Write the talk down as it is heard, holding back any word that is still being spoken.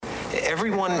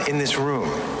Everyone in this room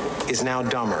is now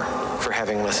dumber for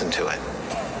having listened to it.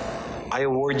 I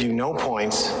award you no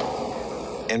points,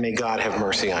 and may God have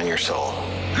mercy on your soul.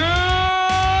 Good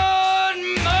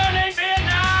morning,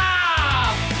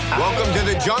 Vietnam! Welcome to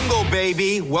the jungle,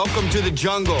 baby. Welcome to the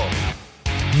jungle.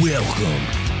 Welcome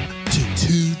to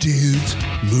Two Dudes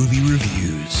Movie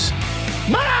Reviews.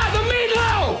 Mana, the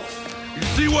meatloaf! You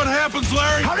see what happens,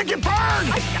 Larry? How'd it get burned?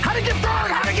 How'd it get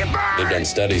burned? How'd it get burned? They've done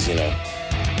studies,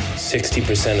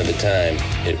 60% of the time,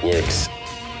 it works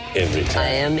every time. I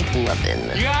am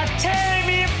McLovin. You are tearing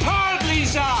me apart,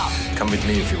 Lisa! Come with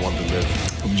me if you want to live.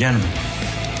 Gentlemen,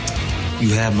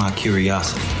 you have my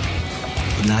curiosity,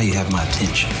 but now you have my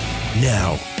attention.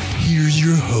 Now, here's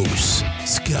your hosts,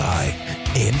 Sky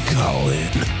and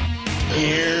Colin.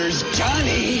 Here's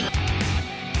Johnny!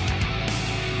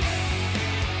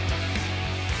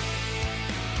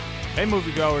 Hey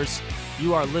moviegoers,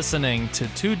 you are listening to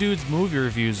Two Dudes Movie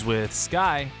Reviews with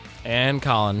Sky and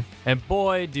Colin. And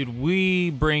boy, did we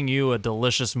bring you a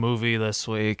delicious movie this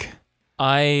week.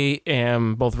 I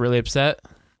am both really upset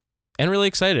and really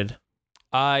excited.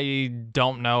 I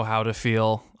don't know how to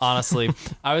feel, honestly.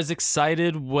 I was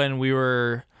excited when we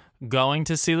were going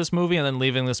to see this movie, and then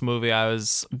leaving this movie, what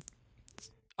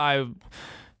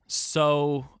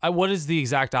is the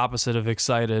exact opposite of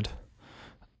excited?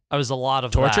 I was a lot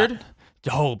of tortured. That.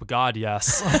 Oh God,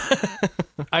 yes.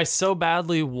 I so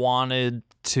badly wanted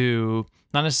to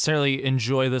not necessarily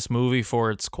enjoy this movie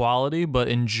for its quality, but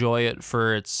enjoy it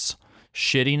for its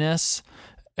shittiness,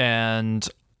 and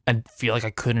I feel like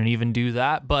I couldn't even do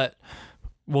that. But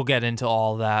we'll get into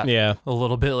all that a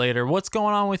little bit later. What's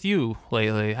going on with you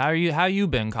lately? How you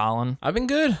been, Colin? I've been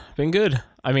good.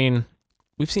 I mean,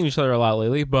 we've seen each other a lot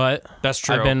lately, but that's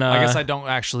true. I guess I don't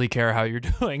actually care how you're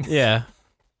doing. Yeah.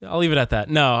 I'll leave it at that.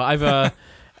 No, I've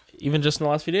even just in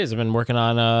the last few days, I've been working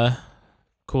on a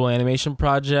cool animation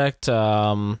project.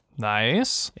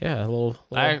 Nice. Yeah, little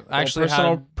actually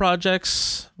personal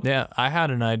projects. Yeah, I had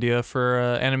an idea for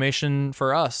animation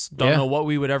for us. Don't know what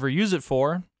we would ever use it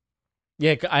for.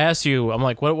 Yeah, I asked you. I'm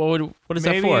like, what is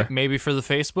that for? Maybe for the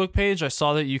Facebook page. I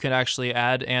saw that you could actually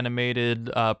add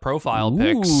animated profile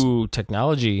pics. Ooh,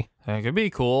 technology. That could be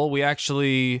cool. We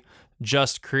actually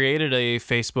just created a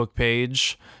Facebook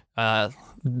page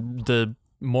the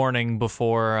morning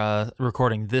before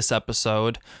recording this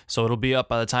episode, so it'll be up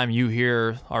by the time you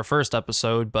hear our first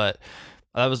episode. But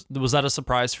was that a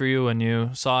surprise for you when you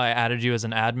saw I added you as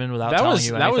an admin without telling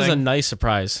you anything? That was a nice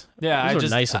surprise. Yeah, a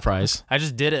nice surprise. I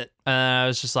just did it, and I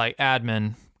was just like,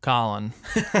 admin Colin.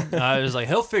 I was like,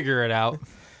 he'll figure it out.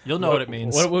 You'll know what it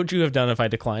means. What would you have done if I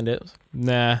declined it?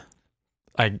 Nah,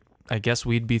 I guess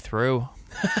we'd be through.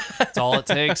 That's all it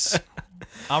takes.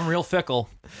 I'm real fickle.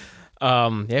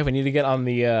 Yeah, we need to get on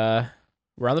the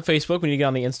we're on the Facebook, we need to get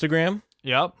on the Instagram.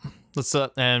 Yep.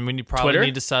 And we probably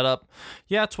need to set up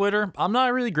Twitter. I'm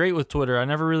not really great with Twitter. I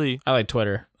like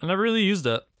Twitter. I never really used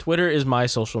it. Twitter is my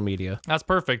social media. That's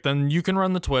perfect. Then you can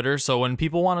run the Twitter, so when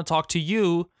people want to talk to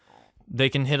you, they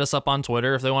can hit us up on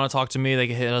Twitter. If they want to talk to me, they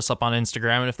can hit us up on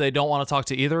Instagram. And if they don't want to talk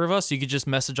to either of us, you could just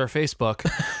message our Facebook.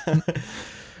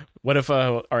 What if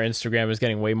our Instagram is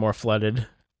getting way more flooded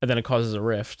and then it causes a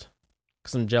rift?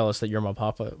 Because I'm jealous that you're more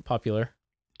popular.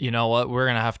 You know what? We're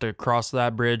going to have to cross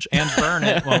that bridge and burn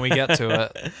it when we get to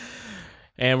it.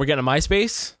 And we're getting a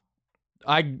MySpace?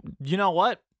 You know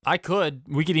what? I could.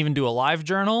 We could even do a live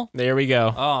journal. There we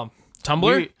go.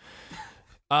 Tumblr?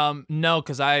 No,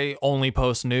 because I only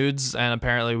post nudes, and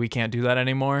apparently we can't do that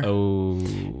anymore. Oh.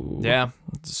 Yeah.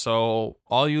 So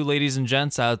all you ladies and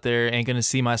gents out there ain't going to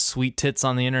see my sweet tits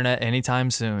on the internet anytime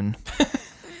soon.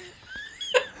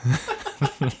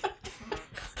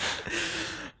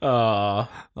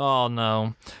 Oh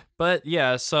no. But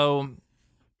yeah, so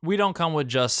we don't come with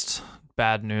just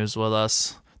bad news with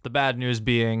us. The bad news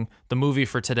being the movie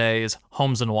for today is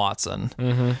Holmes and Watson.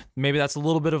 Mm-hmm. Maybe that's a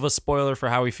little bit of a spoiler for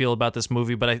how we feel about this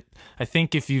movie, but I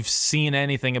think if you've seen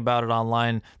anything about it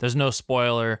online, there's no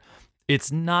spoiler.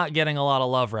 It's not getting a lot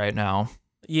of love right now.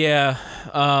 Yeah,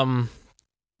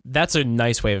 that's a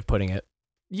nice way of putting it.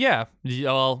 Yeah,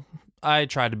 well, I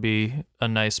try to be a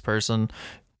nice person.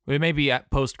 We may be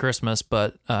at post-Christmas,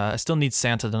 but I still need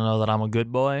Santa to know that I'm a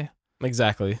good boy.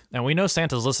 Exactly. And we know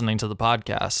Santa's listening to the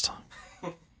podcast.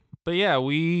 But yeah,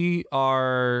 we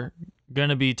are going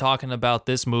to be talking about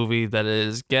this movie that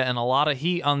is getting a lot of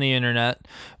heat on the internet,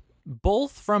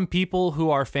 both from people who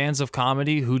are fans of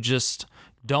comedy who just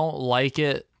don't like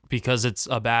it because it's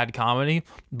a bad comedy,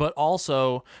 but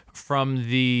also from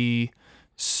the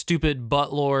stupid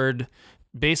buttlord,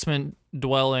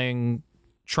 basement-dwelling,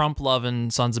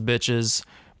 Trump-loving sons of bitches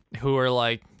who are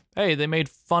like, hey, they made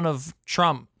fun of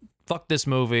Trump fuck this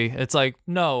movie. It's like,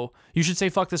 no, you should say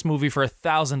fuck this movie for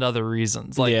 1,000 other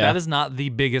reasons. Like, that is not the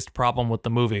biggest problem with the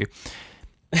movie.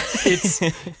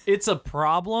 It's a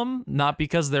problem, not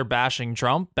because they're bashing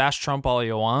Trump. Bash Trump all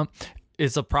you want.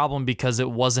 It's a problem because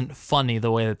it wasn't funny the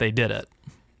way that they did it.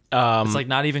 It's like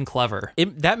not even clever.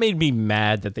 That made me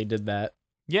mad that they did that.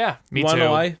 Yeah, me you too.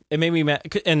 Know why? It made me mad,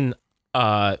 and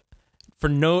for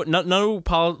no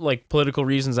political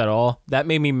reasons at all. That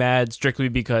made me mad strictly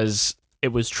because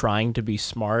it was trying to be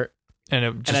smart,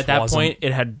 and at that point,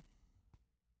 it had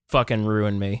fucking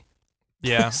ruined me.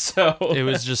 Yeah, so it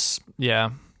was just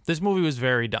This movie was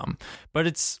very dumb, but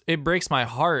it breaks my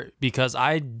heart because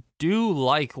I do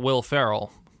like Will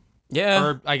Ferrell. Yeah.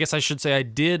 Or I guess I should say I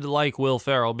did like Will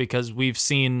Ferrell because we've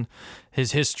seen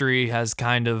his history has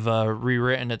kind of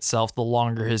rewritten itself the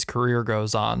longer his career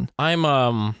goes on.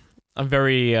 I'm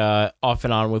very off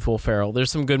and on with Will Ferrell.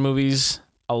 There's some good movies.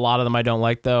 A lot of them I don't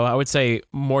like, though. I would say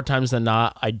more times than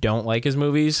not, I don't like his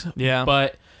movies. Yeah.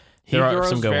 But there are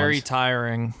some good ones. Very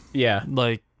tiring. Yeah.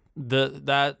 Like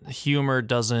that humor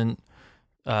doesn't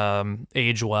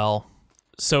age well.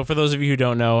 So for those of you who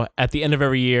don't know, at the end of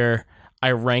every year,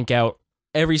 I rank out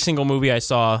every single movie I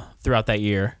saw throughout that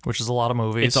year. Which is a lot of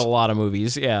movies. It's a lot of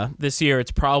movies, yeah. This year, it's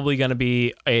probably going to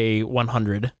be a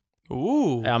 100.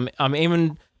 Ooh. I'm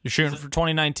aiming... You're shooting for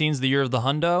 2019's the year of the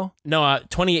hundo? No,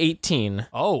 2018.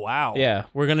 Oh, wow. Yeah,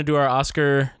 we're going to do our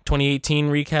Oscar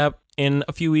 2018 recap in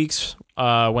a few weeks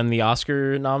when the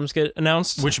Oscar noms get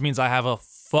announced. Which means I have a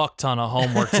fuck ton of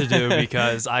homework to do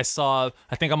because I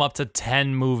think I'm up to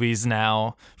 10 movies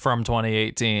now from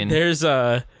 2018. There's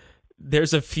a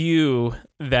few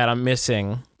that I'm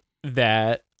missing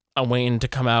that I'm waiting to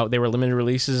come out. They were limited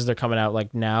releases. They're coming out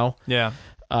like now. Yeah.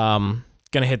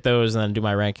 Gonna hit those and then do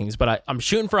my rankings. But I'm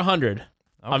shooting for 100. Okay.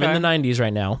 I'm in the 90s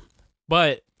right now.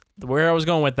 But where I was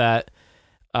going with that,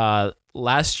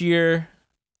 last year,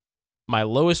 my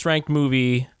lowest ranked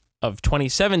movie of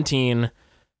 2017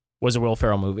 was a Will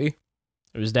Ferrell movie.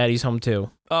 It was Daddy's Home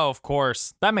 2. Oh, of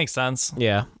course. That makes sense.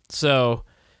 Yeah. So,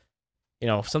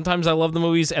 sometimes I love the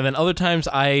movies, and then other times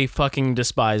I fucking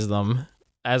despise them,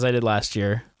 as I did last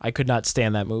year. I could not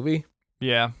stand that movie.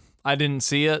 Yeah. I didn't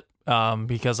see it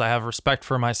because I have respect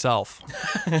for myself.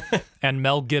 And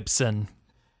Mel Gibson.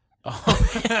 Oh,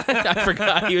 I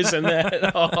forgot he was in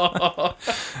that.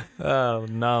 Oh,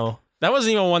 no. That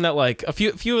wasn't even one that, like, a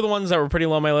few of the ones that were pretty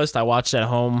low on my list, I watched at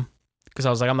home because I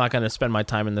was like, I'm not going to spend my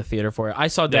time in the theater for it. I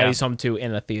saw Daddy's Home 2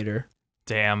 in a theater.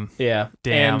 Damn. Yeah.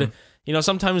 Damn. And,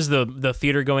 sometimes the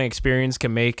theater going experience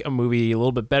can make a movie a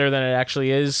little bit better than it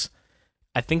actually is.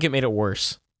 I think it made it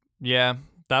worse. Yeah.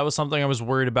 That was something I was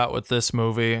worried about with this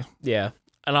movie. Yeah.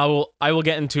 And I will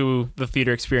get into the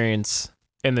theater experience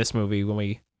in this movie when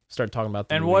we start talking about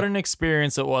the movie. What an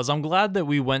experience it was. I'm glad that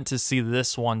we went to see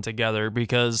this one together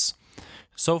because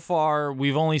so far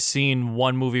we've only seen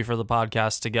one movie for the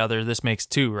podcast together. This makes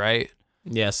two, right?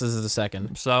 Yes, this is the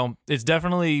second. So it's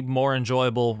definitely more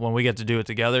enjoyable when we get to do it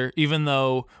together, even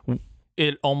though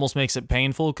it almost makes it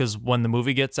painful because when the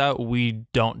movie gets out, we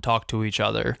don't talk to each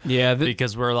other. Yeah.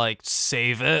 Because we're like,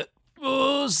 save it.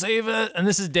 Oh, save it. And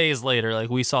this is days later.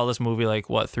 Like, we saw this movie,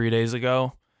 3 days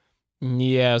ago?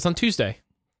 Yeah, it's on Tuesday.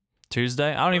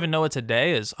 Tuesday? I don't even know what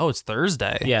today is. Oh, it's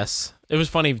Thursday. Yes. It was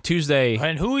funny. Tuesday.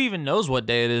 And who even knows what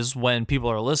day it is when people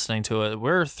are listening to it?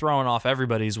 We're throwing off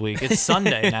everybody's week. It's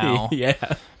Sunday now.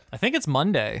 Yeah. I think it's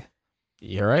Monday.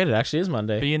 You're right. It actually is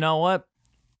Monday. But you know what?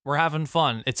 We're having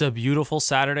fun. It's a beautiful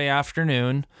Saturday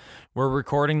afternoon. We're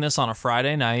recording this on a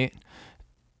Friday night.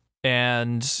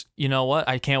 And you know what?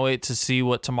 I can't wait to see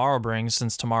what tomorrow brings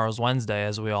since tomorrow's Wednesday,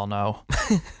 as we all know.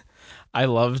 I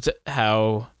loved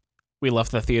how we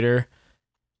left the theater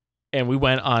and we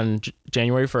went on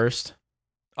January 1st.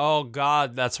 Oh,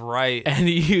 God, that's right. And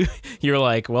you're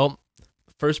like, well,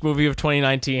 first movie of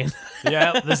 2019.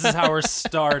 Yeah, this is how we're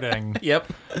starting.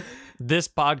 Yep. This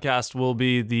podcast will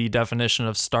be the definition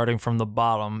of starting from the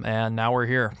bottom, and now we're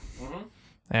here. Mm-hmm.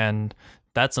 And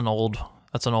that's an old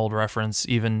reference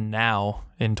even now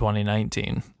in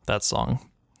 2019, that song.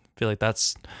 I feel like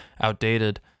that's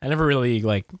outdated. I never really,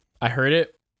 I heard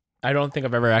it. I don't think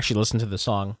I've ever actually listened to the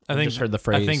song. I just heard the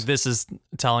phrase. I think this is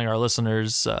telling our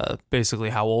listeners basically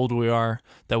how old we are,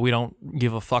 that we don't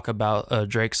give a fuck about a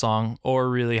Drake song or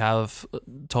really have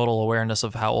total awareness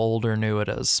of how old or new it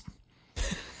is.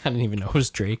 I didn't even know it was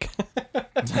Drake.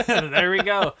 There we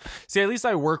go. See, at least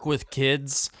I work with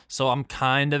kids, so I'm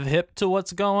kind of hip to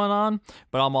what's going on,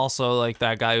 but I'm also like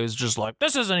that guy who's just like,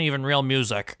 this isn't even real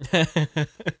music.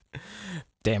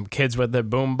 Damn kids with their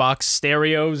boombox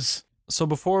stereos. So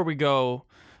before we go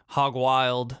hog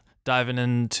wild, diving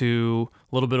into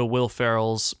a little bit of Will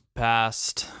Ferrell's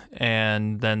past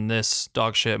and then this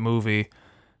dog shit movie,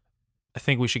 I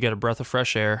think we should get a breath of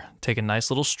fresh air, take a nice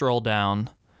little stroll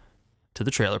down to the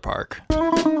trailer park.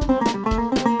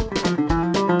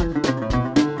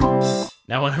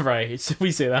 Now, whenever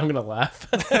we say that, I'm going to laugh.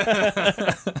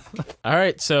 All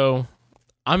right, so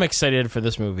I'm excited for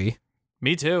this movie.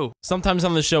 Me too. Sometimes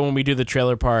on the show, when we do the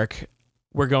trailer park,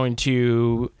 we're going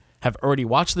to have already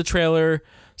watched the trailer.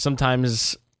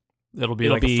 Sometimes it'll be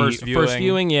a first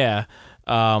viewing. Yeah.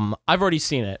 I've already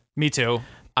seen it. Me too.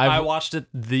 I watched it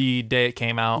the day it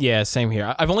came out. Yeah, same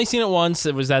here. I've only seen it once.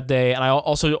 It was that day, and I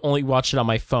also only watched it on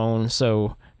my phone.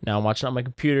 So now I'm watching it on my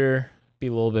computer. Be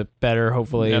a little bit better,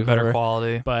 hopefully. Yeah, better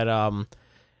quality. But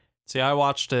see, I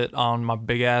watched it on my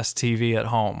big ass TV at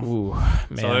home. Ooh,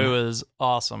 man. So it was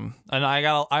awesome. And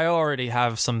I already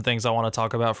have some things I want to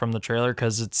talk about from the trailer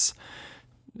because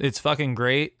it's fucking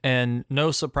great, and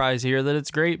no surprise here that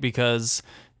it's great because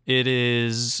it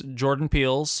is Jordan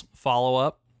Peele's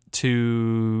follow-up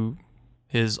to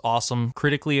his awesome,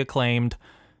 critically acclaimed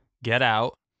Get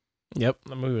Out. Yep,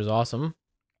 the movie was awesome.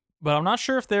 But I'm not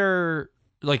sure if they're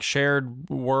like shared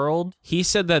world. He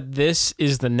said that this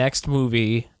is the next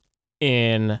movie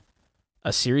in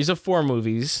a series of 4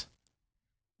 movies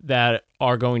that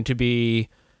are going to be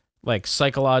like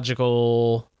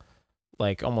psychological,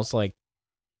 like almost like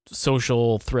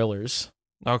social thrillers.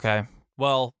 Okay.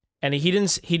 Well, and he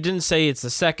didn't say it's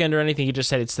the second or anything. He just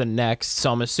said it's the next.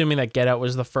 So I'm assuming that Get Out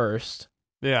was the first.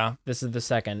 Yeah. This is the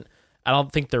second. I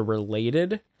don't think they're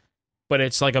related, but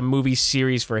it's like a movie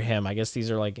series for him. I guess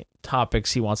these are like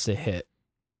topics he wants to hit.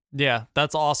 Yeah,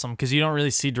 that's awesome because you don't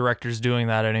really see directors doing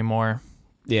that anymore.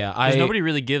 Yeah, nobody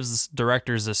really gives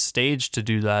directors a stage to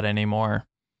do that anymore.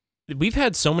 We've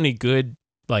had so many good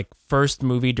like first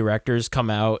movie directors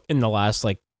come out in the last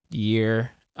like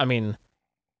year. I mean,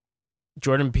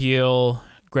 Jordan Peele,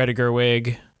 Greta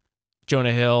Gerwig,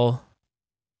 Jonah Hill,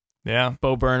 yeah,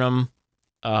 Bo Burnham.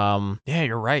 Yeah,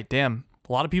 you're right. Damn,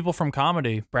 a lot of people from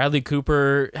comedy. Bradley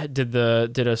Cooper did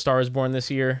A Star Is Born this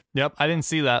year. Yep, I didn't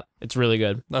see that. It's really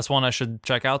good. That's one I should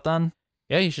check out then.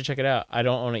 Yeah, you should check it out. I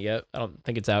don't own it yet. I don't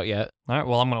think it's out yet. All right,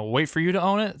 well, I'm going to wait for you to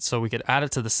own it so we could add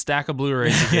it to the stack of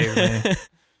Blu-rays you gave me.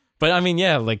 But I mean,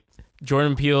 yeah, like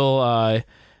Jordan Peele, I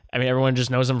mean, everyone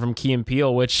just knows him from Key and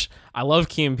Peele, which I love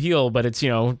Key and Peele, but it's,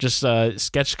 just a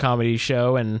sketch comedy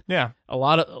show. And yeah, a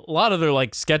lot of their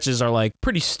like sketches are like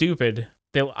pretty stupid.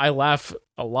 I laugh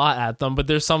a lot at them, but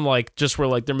there's some like just where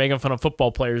like they're making fun of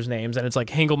football players' names and it's like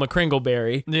Hingle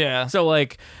McCringleberry. Yeah. So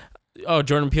like, oh,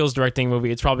 Jordan Peele's directing a movie.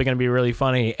 It's probably going to be really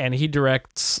funny. And he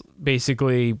directs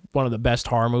basically one of the best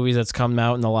horror movies that's come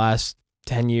out in the last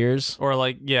 10 years. Or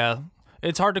like, yeah,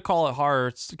 it's hard to call it horror.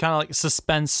 It's kind of like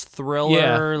suspense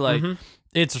thriller. Yeah. Like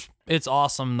it's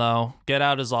awesome though. Get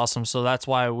Out is awesome. So that's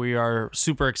why we are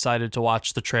super excited to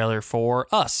watch the trailer for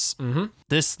Us. Mm-hmm.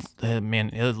 This,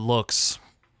 man, it looks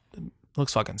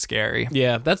fucking scary.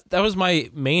 Yeah, that was my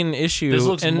main issue. This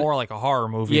looks more like a horror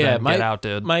movie than Get Out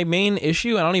did. My main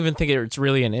issue, I don't even think it's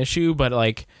really an issue, but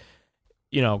like,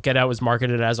 Get Out was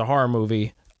marketed as a horror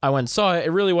movie. I went and saw it.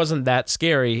 It really wasn't that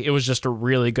scary. It was just a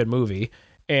really good movie.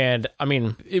 And I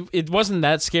mean, it wasn't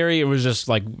that scary. It was just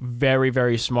like very,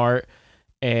 very smart.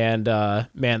 And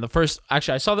man, I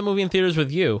saw the movie in theaters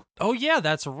with you. Oh yeah,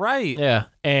 that's right. Yeah.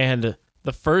 And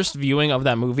the first viewing of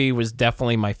that movie was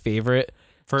definitely my favorite.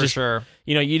 For sure.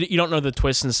 You don't know the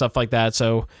twists and stuff like that,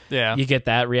 so yeah, you get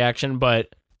that reaction.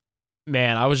 But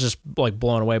man, I was just like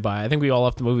blown away by it. I think we all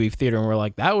left the movie theater and we're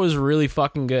like, that was really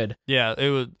fucking good. Yeah,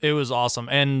 it was awesome.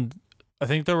 And I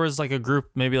think there was like a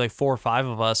group, maybe like 4 or 5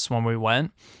 of us when we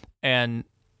went, and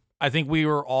I think we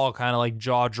were all kind of like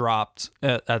jaw dropped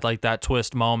at like that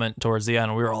twist moment towards the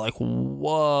end. We were all like,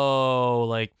 whoa,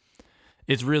 like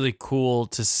it's really cool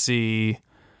to see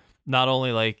not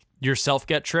only like yourself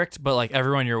get tricked, but like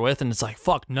everyone you're with, and it's like,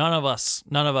 fuck, none of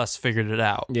us figured it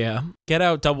out. Yeah. Get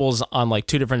Out doubles on like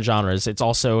 2 different genres. It's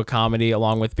also a comedy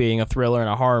along with being a thriller and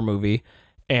a horror movie.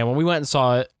 And when we went and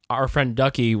saw it, our friend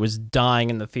Ducky was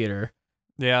dying in the theater.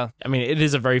 Yeah. I mean, it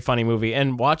is a very funny movie.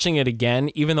 And watching it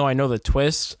again, even though I know the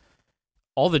twist,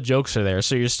 all the jokes are there,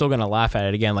 so you're still going to laugh at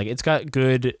it again. Like, it's got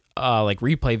good like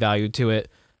replay value to it.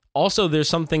 Also, there's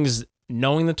some things,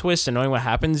 knowing the twist and knowing what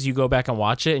happens, you go back and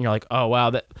watch it and you're like, oh wow,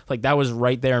 that was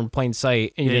right there in plain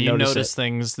sight, and you didn't notice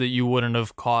things that you wouldn't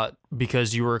have caught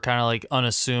because you were kind of like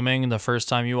unassuming the first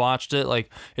time you watched it.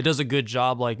 Like, it does a good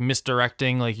job like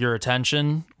misdirecting like your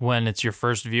attention when it's your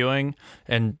first viewing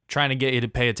and trying to get you to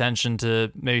pay attention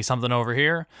to maybe something over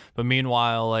here, but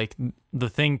meanwhile like the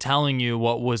thing telling you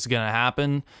what was gonna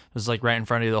happen was like right in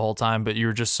front of you the whole time, but you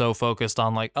were just so focused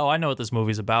on like, oh, I know what this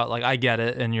movie's about, like I get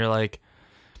it, and you're like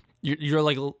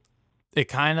it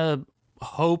kind of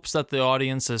hopes that the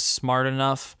audience is smart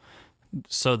enough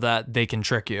so that they can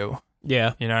trick you.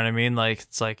 Yeah. You know what I mean? Like,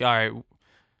 it's like, all right,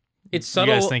 it's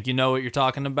subtle. You guys think you know what you're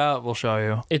talking about? We'll show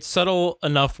you. It's subtle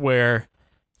enough where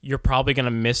you're probably going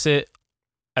to miss it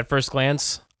at first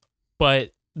glance,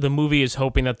 but the movie is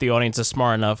hoping that the audience is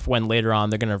smart enough when later on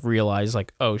they're going to realize,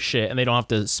 like, oh shit, and they don't have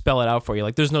to spell it out for you.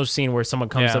 Like, there's no scene where someone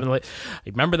comes up and like,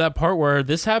 remember that part where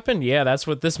this happened? Yeah, that's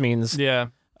what this means. Yeah.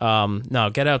 No,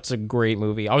 Get Out's a great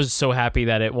movie. I was so happy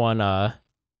that it won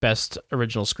Best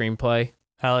Original Screenplay.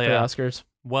 Hell yeah. For the Oscars.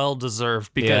 Well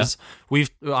deserved, because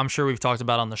I'm sure we've talked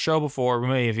about on the show before, we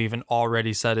may have even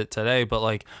already said it today, but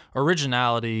like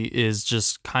originality is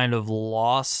just kind of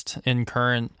lost in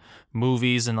current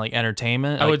movies and like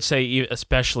entertainment. I would say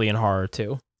especially in horror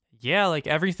too. Yeah, like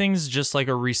everything's just like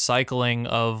a recycling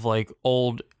of like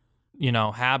old,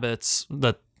 habits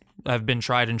that have been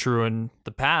tried and true in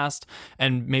the past,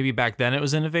 and maybe back then it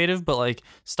was innovative, but like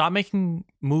stop making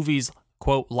movies,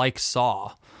 quote, like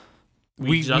Saw.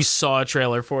 We saw a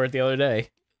trailer for it the other day.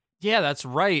 Yeah, that's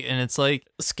right. And it's like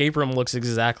Escape Room looks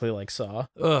exactly like Saw.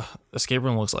 Escape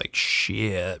Room looks like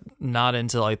shit. Not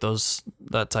into like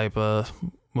that type of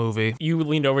movie. You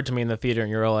leaned over to me in the theater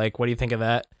and you were like, what do you think of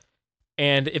that?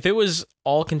 And if it was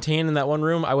all contained in that one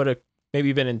room, I would have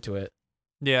maybe been into it.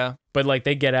 Yeah. But like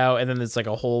they get out and then it's like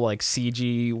a whole like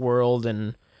CG world,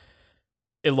 and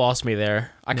it lost me there.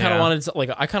 I kind of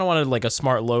wanted like a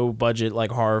smart, low budget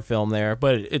like horror film there,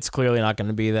 but it's clearly not going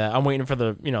to be that. I'm waiting for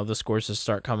the scores to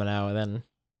start coming out and then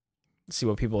see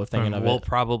what people are thinking of it. We'll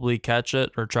probably catch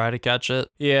it or try to catch it.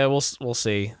 Yeah, we'll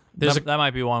see. That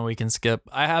might be one we can skip.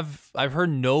 I've heard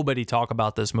nobody talk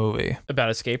about this movie. About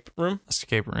Escape Room?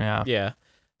 Escape Room, yeah. Yeah.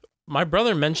 My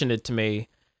brother mentioned it to me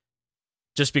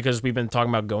just because we've been talking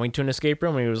about going to an escape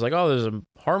room, and he was like, oh, there's a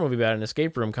horror movie about an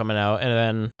escape room coming out.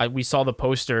 And then we saw the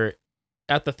poster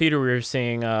at the theater we were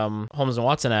seeing Holmes and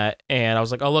Watson at, and I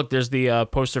was like, oh, look, there's the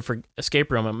poster for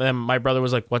Escape Room. And then my brother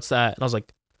was like, what's that? And I was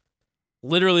like,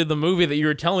 literally the movie that you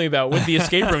were telling me about with the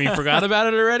escape room. You forgot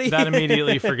about it already? That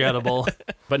immediately forgettable.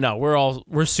 But no,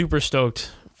 we're super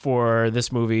stoked for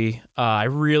this movie. I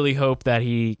really hope that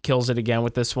he kills it again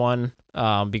with this one,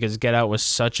 because Get Out was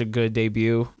such a good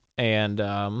debut. And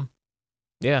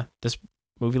this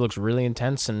movie looks really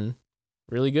intense and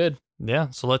really good.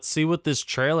 Yeah, so let's see what this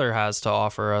trailer has to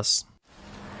offer us.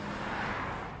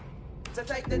 That's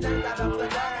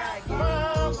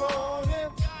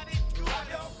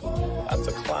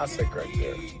a classic right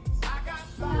there.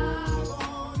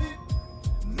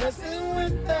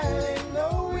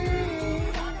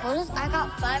 What does I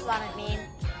Got 5 on it mean?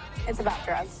 It's about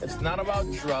drugs. It's not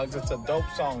about drugs. It's a dope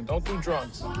song. Don't do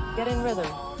drugs. Get in rhythm.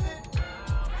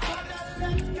 There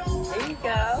you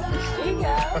go. There you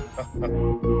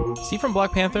go. Is he from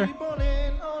Black Panther?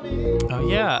 Oh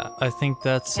yeah, I think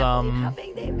that's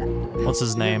what's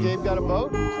his name?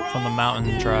 From the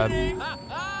Mountain Tribe.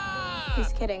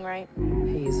 He's kidding, right?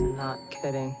 He's not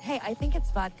kidding. Hey, I think it's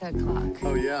vodka o'clock.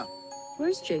 Oh yeah.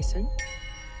 Where's Jason?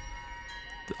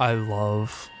 I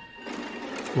love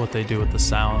what they do with the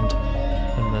sound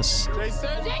in this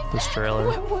trailer.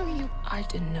 Where were you? I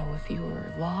didn't know if you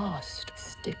were lost.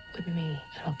 Stick with me,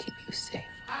 and I'll keep you safe.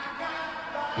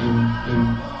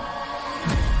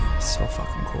 So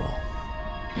fucking cool.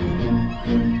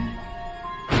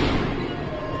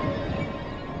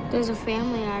 There's a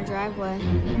family in our driveway.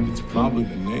 It's probably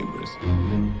the neighbors.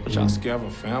 But y'all scared of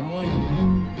a family?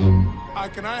 Hi,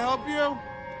 can I help you?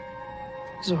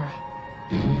 Zora,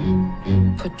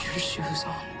 put your shoes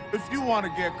on. If you want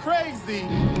to get crazy,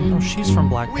 Oh, she's from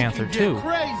Black Panther too.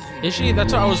 crazy. Is she?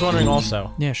 That's what I was wondering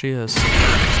also. Yeah, she is.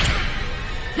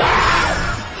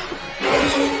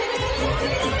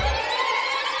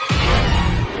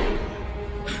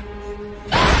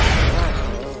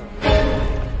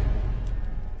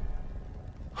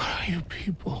 What are you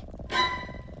people?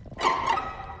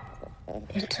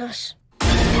 It's us.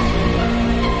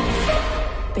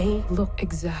 They look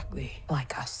exactly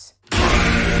like us.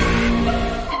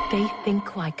 They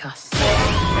think like us.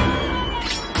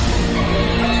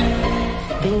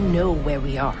 They know where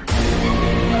we are.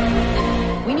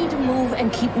 We need to move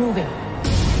and keep moving.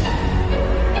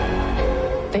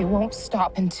 They won't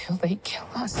stop until they kill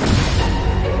us.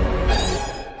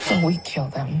 Or we kill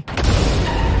them.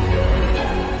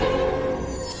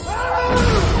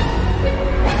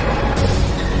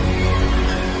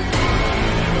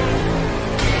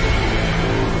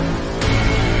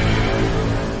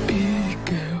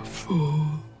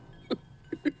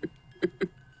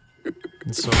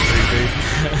 It's so creepy.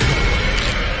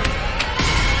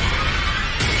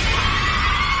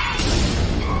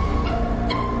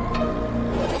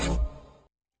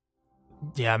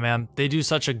 Yeah, man, they do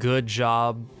such a good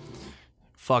job.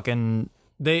 Fucking,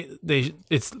 it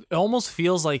almost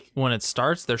feels like when it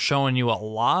starts, they're showing you a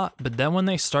lot, but then when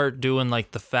they start doing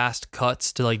like the fast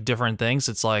cuts to like different things,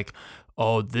 it's like,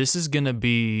 oh, this is gonna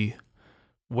be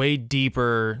way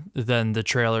deeper than the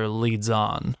trailer leads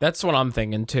on. That's what I'm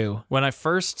thinking too. When I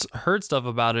first heard stuff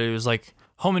about it, it was like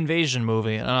home invasion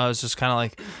movie, and I was just kind of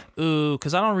like, ooh,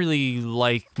 because I don't really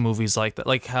like movies like that,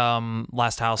 like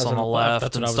Last House on the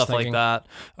Left and stuff like that,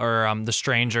 or The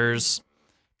Strangers.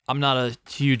 I'm not a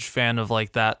huge fan of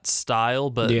like that style,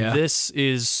 but this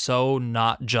is so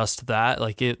not just that.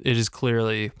 Like it is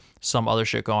clearly some other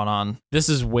shit going on. This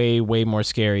is way more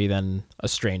scary than A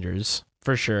Strangers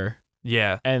for sure.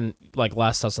 Yeah. And like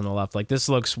Last House on the Left, like this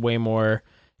looks way more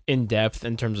in depth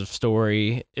in terms of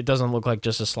story. It doesn't look like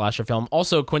just a slasher film.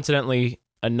 Also, coincidentally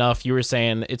enough, you were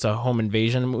saying it's a home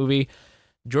invasion movie.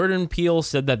 Jordan Peele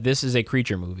said that this is a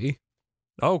creature movie.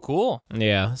 Oh, cool.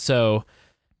 Yeah. So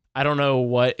I don't know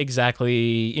what exactly,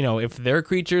 you know, if they're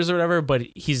creatures or whatever, but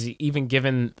he's even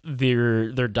given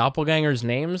their doppelgangers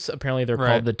names. Apparently they're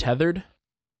called the Tethered.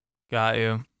 Got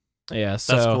you. Yeah.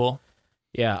 So that's cool.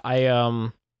 Yeah.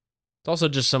 It's also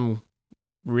just some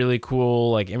really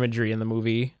cool like imagery in the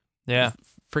movie. Yeah.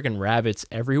 Freaking rabbits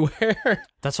everywhere.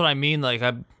 That's what I mean. Like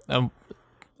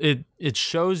it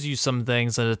shows you some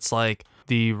things that it's like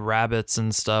the rabbits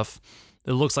and stuff.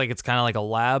 It looks like it's kind of like a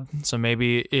lab, so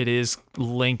maybe it is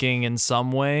linking in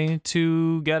some way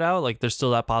to Get Out. Like there's still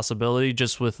that possibility,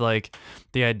 just with like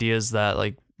the ideas that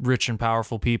like rich and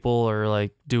powerful people are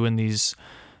like doing these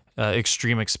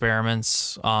extreme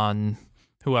experiments on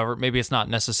whoever. Maybe it's not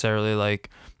necessarily like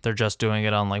they're just doing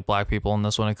it on like black people in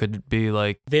this one. It could be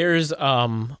like there's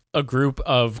a group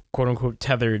of quote unquote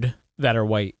tethered that are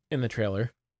white in the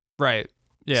trailer. Right.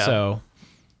 Yeah. So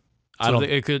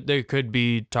they could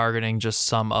be targeting just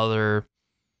some other.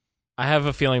 I have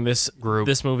a feeling this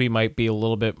movie might be a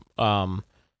little bit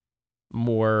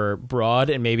more broad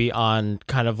and maybe on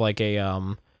kind of like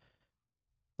a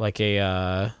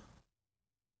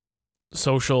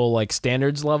social like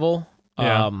standards level.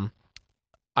 Yeah.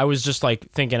 I was just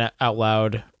like thinking out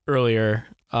loud earlier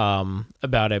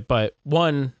about it, but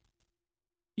one,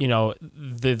 you know,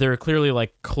 they're clearly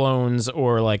like clones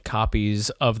or like copies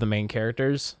of the main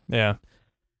characters. Yeah.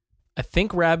 I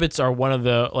think rabbits are one of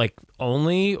the like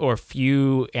only or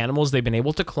few animals they've been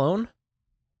able to clone.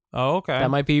 Oh, okay.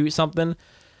 That might be something.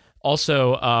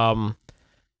 Also,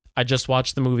 I just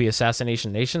watched the movie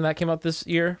Assassination Nation that came out this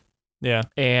year. Yeah.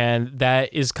 And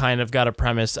that is kind of got a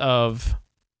premise of,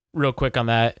 real quick on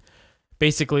that,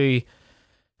 basically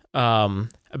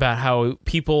about how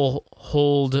people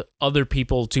hold other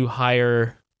people to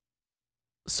higher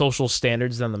social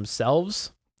standards than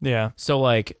themselves. Yeah. So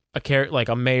like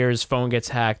a mayor's phone gets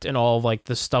hacked and all of like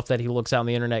the stuff that he looks at on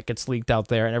the internet gets leaked out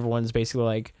there, and everyone's basically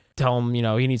like tell him, you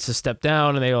know, he needs to step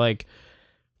down, and they like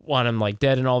want him like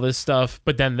dead and all this stuff.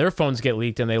 But then their phones get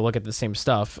leaked and they look at the same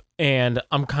stuff. And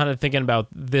I'm kind of thinking about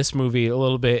this movie a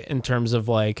little bit in terms of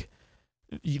like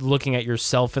looking at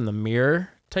yourself in the mirror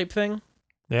type thing.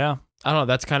 Yeah. I don't know.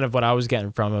 That's kind of what I was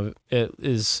getting from it,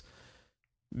 is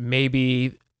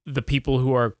maybe the people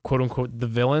who are quote unquote the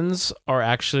villains are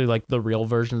actually like the real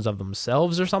versions of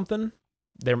themselves or something.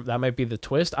 That might be the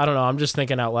twist. I don't know. I'm just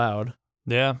thinking out loud.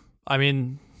 Yeah. I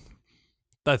mean,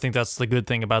 I think that's the good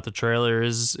thing about the trailer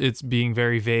is it's being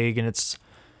very vague and it's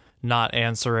not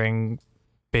answering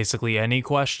basically any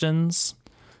questions.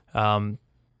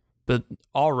 But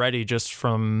already just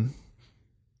from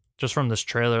this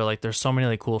trailer, like there's so many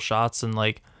like cool shots, and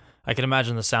like I can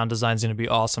imagine the sound design's gonna be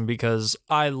awesome, because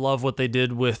I love what they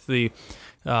did with the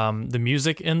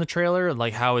music in the trailer, and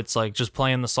like how it's like just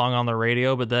playing the song on the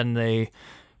radio, but then they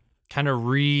kind of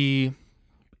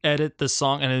edit the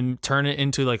song and then turn it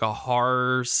into like a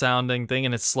horror sounding thing,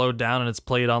 and it's slowed down and it's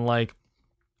played on like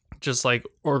just like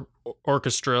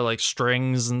orchestra like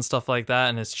strings and stuff like that,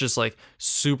 and it's just like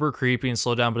super creepy and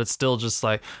slowed down, but it's still just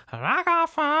like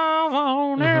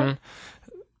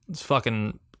It's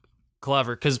fucking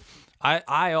clever, because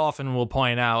I often will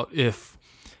point out if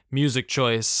music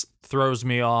choice throws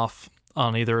me off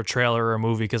on either a trailer or a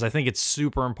movie, because I think it's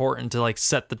super important to like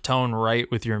set the tone right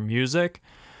with your music.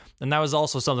 And that was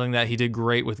also something that he did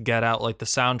great with Get Out, like the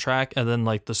soundtrack and then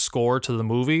like the score to the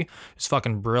movie is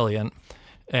fucking brilliant.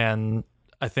 And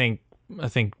I think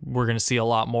we're going to see a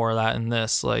lot more of that in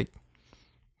this. Like,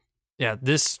 yeah,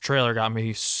 this trailer got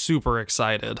me super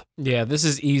excited. Yeah, this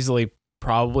is easily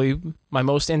probably my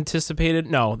most anticipated.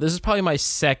 No, this is probably my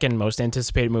second most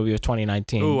anticipated movie of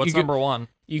 2019. Ooh, what's number one?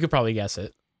 You could probably guess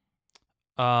it.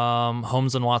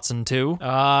 Holmes and Watson 2.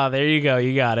 Ah, there you go.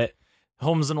 You got it.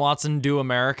 Holmes and Watson do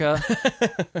America.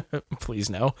 Please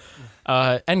no.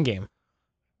 Endgame.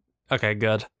 Okay,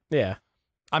 good. Yeah.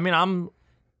 I mean,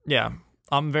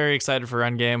 I'm very excited for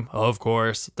Endgame. Of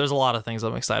course, there's a lot of things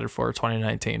I'm excited for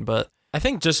 2019, but I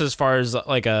think just as far as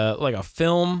like a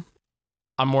film,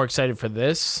 I'm more excited for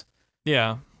this.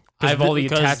 Yeah, I have all the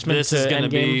attachments to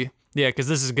Endgame. Because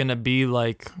this is gonna be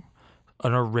like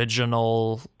an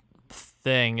original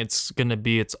thing. It's gonna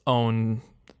be its own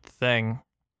thing.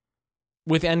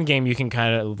 With Endgame, you can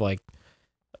kind of like,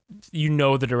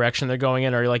 the direction they're going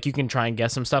in, or like you can try and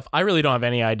guess some stuff. I really don't have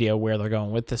any idea where they're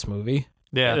going with this movie.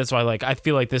 Yeah, that's why I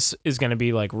feel like this is gonna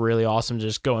be like really awesome.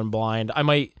 Just going blind. I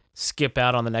might skip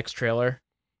out on the next trailer.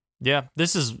 Yeah,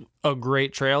 this is a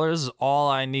great trailer. This is all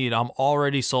I need. I'm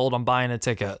already sold. I'm buying a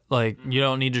ticket. Like, you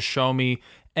don't need to show me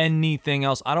anything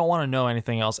else. I don't want to know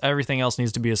anything else. Everything else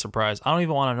needs to be a surprise. I don't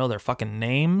even want to know their fucking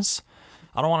names.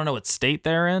 I don't want to know what state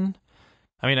they're in.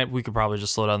 I mean, we could probably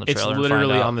just slow down the trailer. It's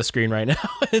literally on the screen right now.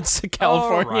 It's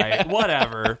California. All right,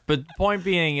 whatever. But the point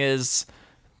being is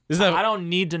I don't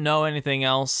need to know anything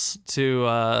else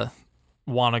to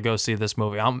want to go see this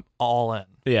movie. I'm all in.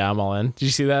 Yeah, I'm all in. Did you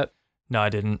see that? No, I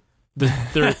didn't.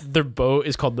 Their boat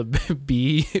is called the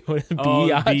B.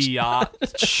 Yacht.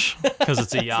 Because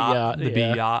it's a yacht. The B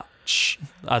yacht.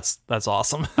 That's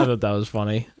awesome. I thought that was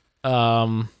funny.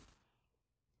 I'm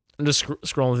just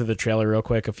scrolling through the trailer real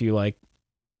quick. A few like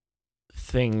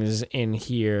things in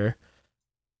here.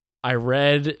 I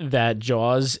read that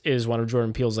Jaws is one of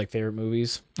Jordan Peele's like favorite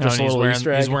movies. Just he's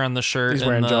wearing the shirt. He's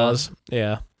wearing Jaws.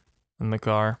 Yeah, in the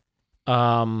car.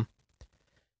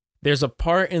 There's a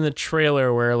part in the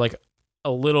trailer where like a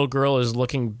little girl is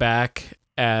looking back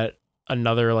at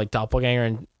another like doppelganger,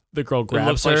 and the girl grabs her.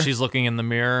 It looks like she's looking in the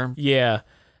mirror. Yeah.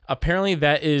 Apparently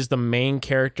that is the main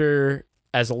character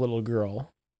as a little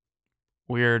girl.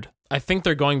 Weird. I think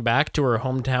they're going back to her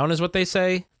hometown is what they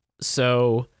say.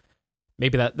 So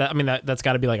maybe that's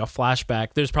got to be like a flashback.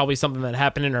 There's probably something that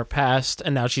happened in her past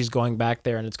and now she's going back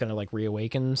there and it's going to like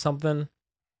reawaken something.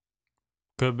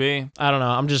 Could be. I don't know.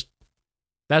 I'm just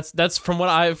That's from what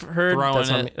I've heard.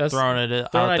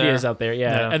 Throwing ideas out there.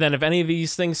 Yeah. And then if any of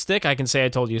these things stick, I can say I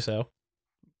told you so.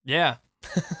 Yeah.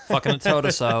 Fucking a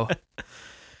told so.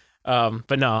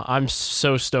 But no, I'm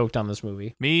so stoked on this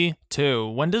movie. Me too.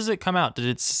 When does it come out? Did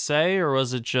it say, or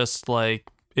was it just like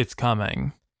it's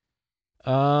coming?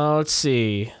 Let's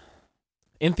see.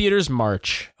 In theaters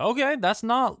March. Okay, that's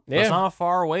not a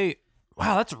far wait.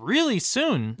 Wow, that's really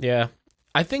soon. Yeah.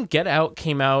 I think Get Out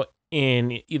came out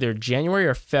in either January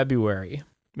or February.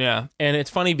 Yeah. And it's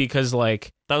funny because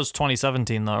like that was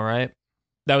 2017 though, right?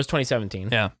 That was 2017.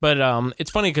 Yeah. But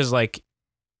it's funny because like,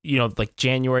 you know, like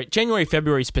January,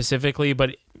 February specifically,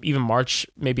 but even March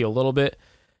maybe a little bit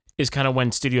is kind of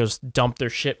when studios dump their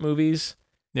shit movies.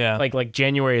 Yeah. Like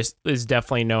January is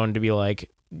definitely known to be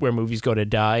like where movies go to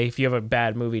die. If you have a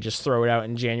bad movie, just throw it out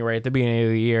in January at the beginning of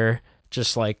the year.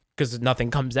 Just like, because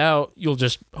nothing comes out, you'll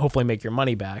just hopefully make your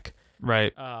money back.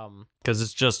 Right. Because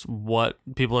it's just what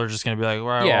people are just going to be like,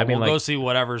 right, yeah, we'll go see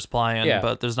whatever's playing,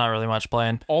 but there's not really much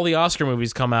playing. All the Oscar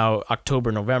movies come out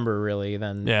October, November, really,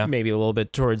 then maybe a little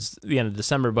bit towards the end of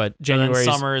December, but January.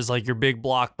 Summer is like your big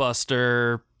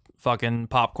blockbuster fucking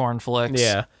popcorn flicks.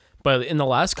 Yeah. But in the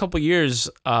last couple years,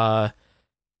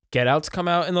 Get Out's come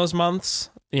out in those months.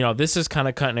 You know, this is kind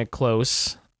of cutting it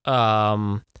close.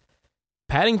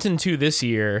 Paddington 2 this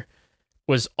year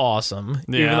was awesome.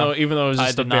 Yeah. Even though it was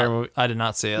just a bear movie. I did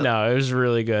not see it. No, it was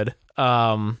really good.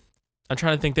 I'm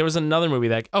trying to think. There was another movie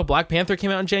Black Panther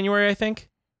came out in January, I think.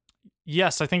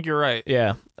 Yes, I think you're right.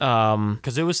 Yeah.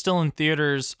 Because it was still in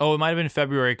theaters. Oh, it might have been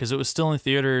February because it was still in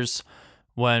theaters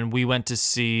when we went to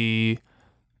see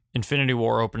Infinity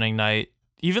War opening night.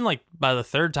 Even like by the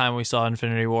third time we saw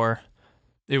Infinity War,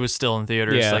 it was still in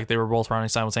theaters. Yeah. Like they were both running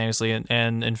simultaneously,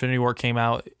 and Infinity War came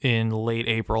out in late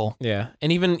April. Yeah,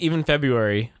 and even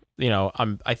February. You know,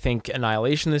 I think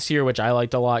Annihilation this year, which I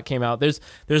liked a lot, came out.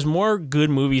 There's more good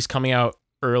movies coming out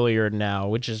earlier now,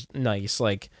 which is nice.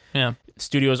 Like, yeah,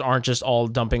 studios aren't just all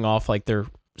dumping off like their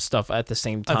stuff at the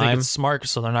same time. I think it's smart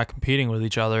so they're not competing with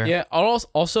each other. Yeah.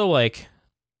 Also, like,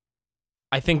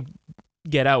 I think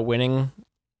Get Out winning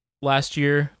last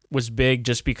year was big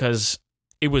just because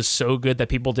it was so good that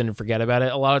people didn't forget about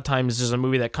it. A lot of times there's a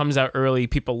movie that comes out early,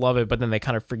 people love it, but then they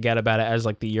kind of forget about it as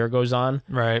like the year goes on.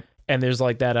 Right. And there's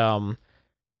like that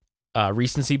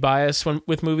recency bias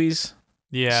with movies.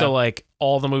 Yeah. So like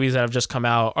all the movies that have just come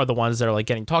out are the ones that are like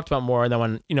getting talked about more. And then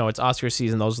when, you know, it's Oscar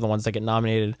season, those are the ones that get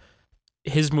nominated.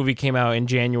 His movie came out in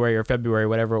January or February,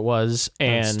 whatever it was.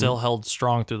 And still held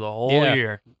strong through the whole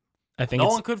year. I think no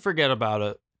one could forget about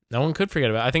it. No one could forget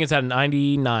about it. I think it's at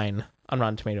 99 on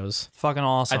Rotten Tomatoes. Fucking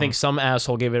awesome. I think some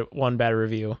asshole gave it 1 bad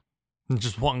review.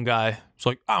 Just one guy. It's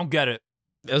like, I don't get it.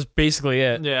 That's basically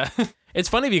it. Yeah. It's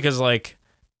funny because like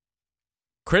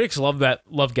critics love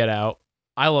Get Out.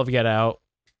 I love Get Out.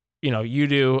 You know, you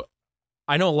do.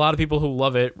 I know a lot of people who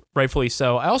love it, rightfully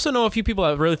so. I also know a few people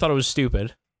that really thought it was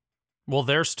stupid. Well,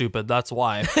 they're stupid. That's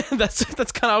why. that's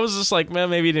kind of. I was just like, man,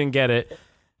 maybe you didn't get it.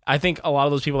 I think a lot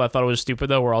of those people that thought it was stupid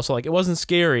though were also like, it wasn't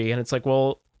scary, and it's like,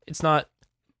 well, it's not.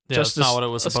 Yeah, just not what it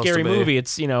was a supposed scary to be. movie.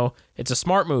 It's it's a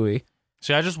smart movie.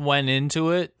 See, I just went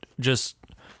into it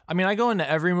I go into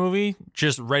every movie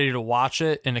just ready to watch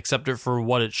it and accept it for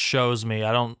what it shows me.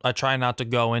 I try not to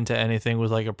go into anything with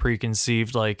like a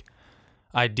preconceived like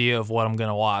idea of what I'm going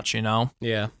to watch, you know?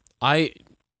 Yeah. We're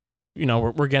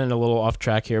getting a little off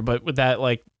track here, but with that,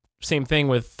 like, same thing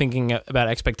with thinking about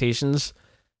expectations.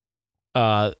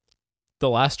 The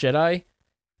Last Jedi,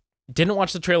 didn't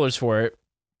watch the trailers for it.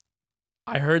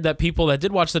 I heard that people that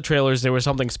did watch the trailers, there was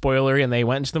something spoilery, and they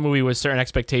went into the movie with certain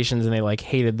expectations, and they like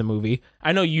hated the movie.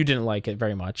 I know you didn't like it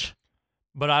very much,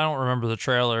 but I don't remember the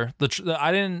trailer.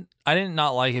 I didn't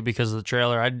not like it because of the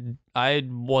trailer. I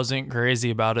wasn't crazy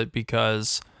about it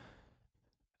because,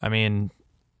 I mean,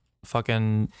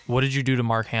 fucking, what did you do to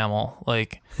Mark Hamill?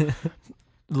 Like,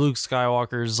 Luke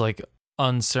Skywalker's like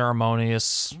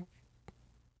unceremonious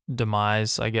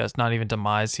demise, I guess. Not even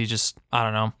demise. He just, I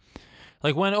don't know.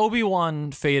 Like when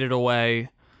Obi-Wan faded away,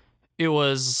 it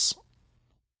was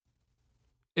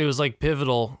like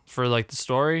pivotal for like the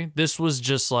story. This was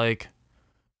just like,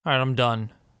 all right, I'm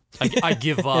done. I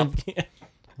give up.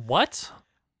 What?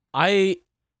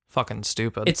 Fucking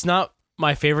stupid. It's not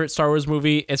my favorite Star Wars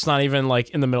movie. It's not even like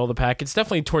in the middle of the pack. It's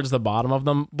definitely towards the bottom of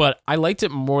them, but I liked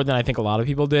it more than I think a lot of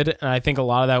people did, and I think a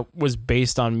lot of that was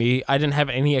based on me. I didn't have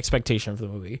any expectation for the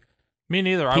movie. Me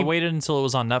neither. I waited until it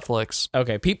was on Netflix.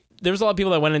 Okay. There was a lot of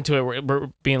people that went into it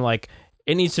were being like,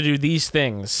 it needs to do these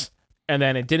things, and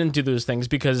then it didn't do those things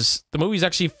because the movie's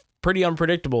actually pretty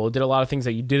unpredictable. It did a lot of things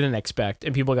that you didn't expect,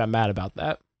 and people got mad about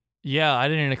that. Yeah, I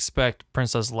didn't expect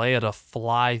Princess Leia to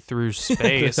fly through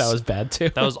space. That was bad, too.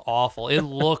 That was awful. It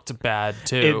looked bad,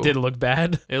 too. It did look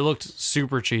bad. It looked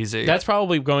super cheesy. That's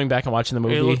probably going back and watching the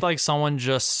movie. It looked like someone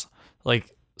just, like,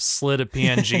 slid a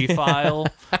PNG file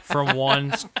from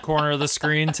one corner of the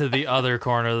screen to the other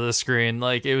corner of the screen.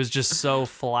 Like, it was just so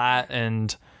flat,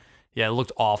 and, yeah, it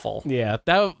looked awful. Yeah,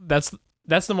 that's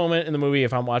the moment in the movie,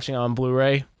 if I'm watching on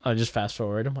Blu-ray, I just fast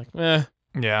forward. I'm like, yeah,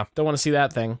 don't want to see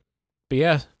that thing. But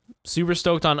yeah, super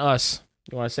stoked on Us.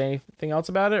 You want to say anything else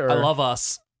about it? Or? I love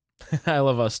Us. I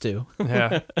love Us too.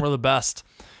 Yeah, we're the best.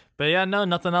 But yeah, no,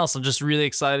 nothing else. I'm just really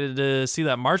excited to see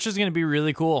that. March is going to be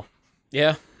really cool.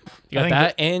 Yeah. You got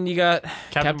that, and you got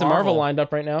Captain Marvel lined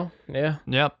up right now. Yeah.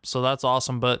 Yep, so that's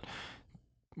awesome, but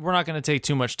we're not going to take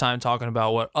too much time talking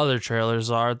about what other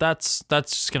trailers are. That's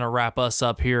just going to wrap us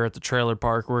up here at the trailer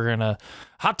park. We're going to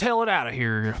hot-tail it out of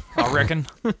here, I reckon.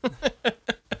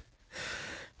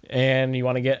 And you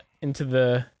want to get into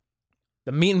the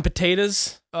meat and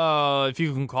potatoes? If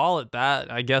you can call it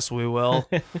that, I guess we will.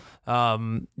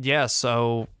 Yeah,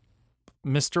 so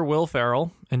Mr. Will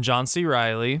Ferrell and John C.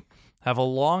 Reilly have a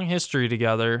long history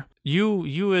together.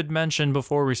 You had mentioned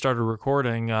before we started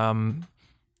recording,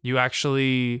 you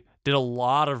actually did a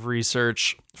lot of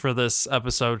research for this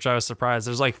episode, which I was surprised.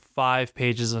 There's like 5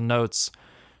 pages of notes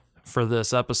for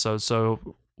this episode.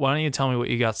 So why don't you tell me what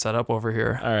you got set up over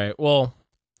here? All right. Well,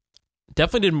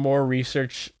 definitely did more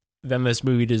research than this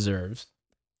movie deserves.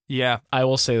 Yeah. I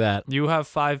will say that. You have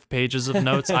 5 pages of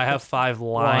notes. I have 5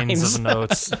 lines of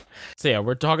notes. So yeah,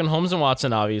 we're talking Holmes and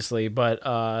Watson, obviously,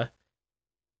 but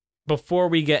before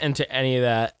we get into any of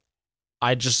that,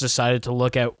 I just decided to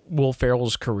look at Will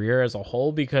Ferrell's career as a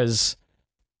whole because,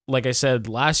 like I said,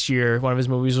 last year, one of his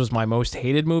movies was my most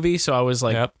hated movie. So I was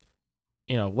like,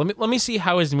 let me see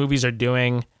how his movies are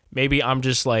doing. Maybe I'm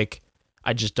just like,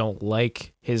 I just don't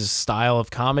like his style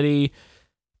of comedy.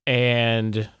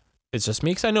 And it's just me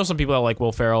because I know some people that like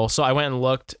Will Ferrell. So I went and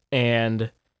looked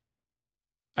and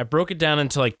I broke it down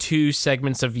into like 2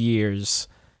 segments of years.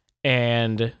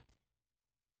 And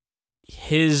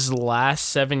his last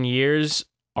 7 years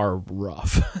are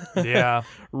rough. Yeah.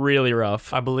 Really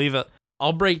rough. I believe it.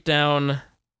 I'll break down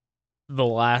the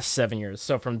last 7 years.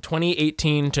 So from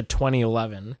 2018 to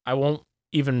 2011, I'm not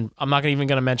even going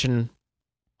to mention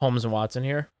Holmes and Watson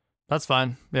here. That's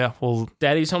fine. Yeah. Well,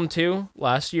 Daddy's Home 2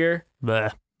 last year,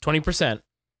 bleh. 20%.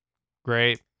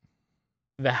 Great.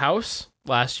 The House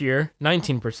last year,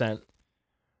 19%.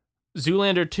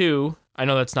 Zoolander 2, I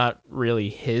know that's not really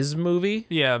his movie.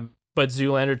 Yeah. But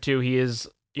Zoolander 2, he is,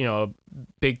 a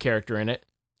big character in it,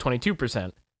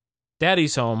 22%.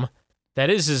 Daddy's Home, that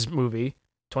is his movie,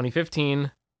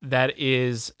 2015, That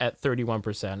is at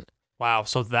 31%. Wow,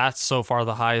 so that's so far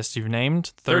the highest you've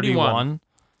named? 31.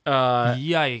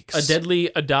 Yikes. A Deadly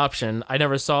Adoption. I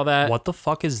never saw that. What the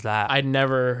fuck is that? I'd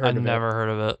never heard of it. I'd never heard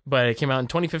of it. But it came out in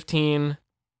 2015,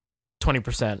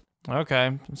 20%.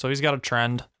 Okay, so he's got a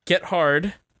trend. Get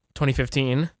Hard,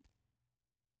 2015,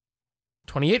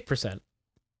 28%.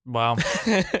 Wow.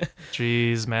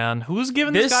 Jeez, man. Who's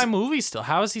giving this guy movies still?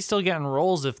 How is he still getting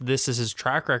roles if this is his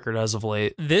track record as of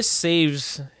late? This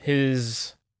saves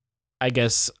his... I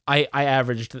guess I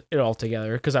averaged it all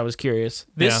together because I was curious.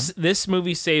 This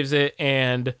movie saves it,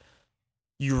 and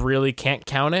you really can't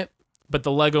count it. But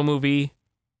the Lego Movie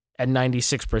at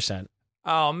 96%.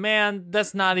 Oh man,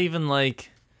 that's not even like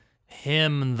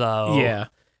him though. Yeah,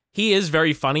 he is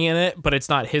very funny in it, but it's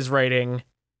not his writing.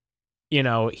 You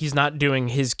know, he's not doing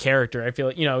his character. I feel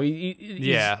like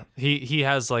he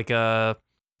has like a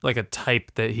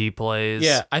type that he plays.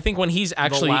 Yeah, I think when he's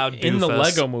actually in the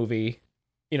Lego Movie.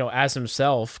 You know, as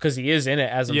himself, because he is in it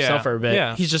as himself for a bit.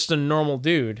 Yeah. He's just a normal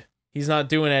dude. He's not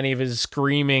doing any of his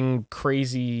screaming,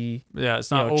 crazy,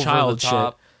 it's not over child the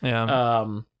top. Shit.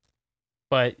 Yeah.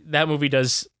 But that movie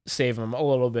does save him a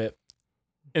little bit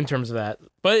in terms of that.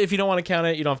 But if you don't want to count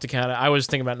it, you don't have to count it. I was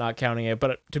thinking about not counting it,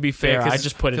 but to be fair, I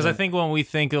just put it. Because I think when we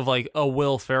think of like a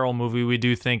Will Ferrell movie, we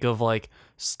do think of like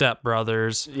Step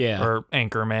Brothers, or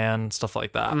Anchorman, stuff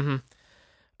like that.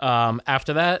 Mm-hmm.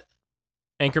 After that,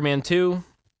 Anchorman 2.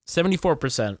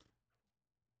 74%.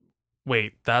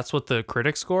 Wait, that's what the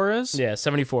critic score is? Yeah,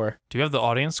 74. Do you have the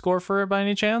audience score for it by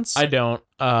any chance? I don't.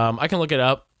 I can look it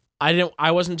up.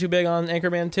 I wasn't too big on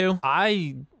Anchorman 2.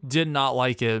 I did not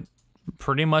like it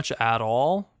pretty much at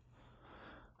all.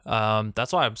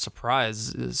 That's why I'm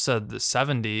surprised it said the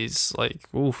 70s. Like,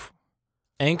 oof.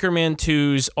 Anchorman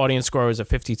 2's audience score was a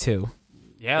 52.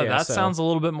 Yeah, that sounds a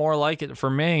little bit more like it for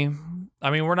me. I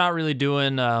mean, we're not really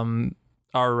doing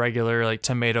our regular like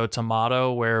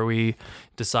tomato where we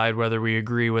decide whether we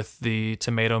agree with the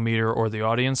tomato meter or the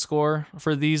audience score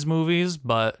for these movies,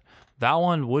 but that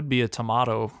one would be a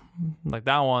tomato. Like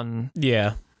that one.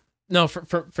 Yeah. No,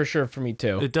 for sure for me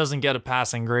too. It doesn't get a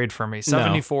passing grade for me.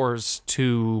 74 is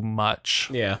too much.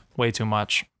 Yeah. Way too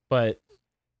much. But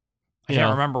I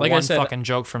can't remember one fucking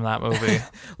joke from that movie.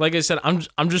 Like I said, I'm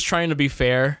just trying to be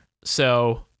fair,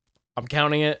 so I'm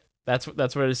counting it. That's what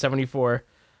it is, 74.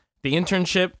 The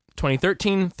Internship,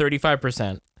 2013,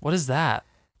 35%. What is that?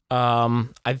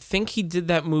 I think he did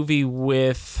that movie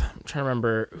with... I'm trying to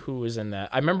remember who was in that.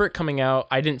 I remember it coming out.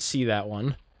 I didn't see that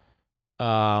one.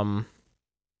 Owen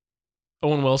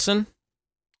Wilson.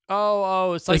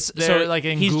 Oh, it's like they're like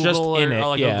in he's Google just in or it,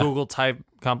 like a Google type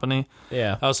company.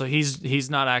 Yeah. Oh, so he's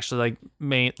not actually like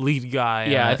main lead guy.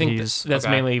 Yeah, I think that's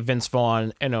mainly Vince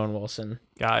Vaughn and Owen Wilson.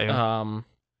 Got you.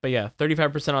 But yeah,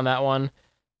 35% on that one.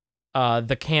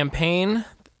 The Campaign,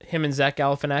 him and Zach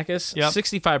Galifianakis,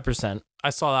 65%. I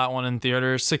saw that one in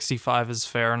theaters. 65 is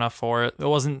fair enough for it. It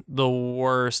wasn't the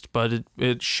worst, but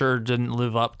it sure didn't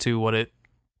live up to what it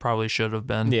probably should have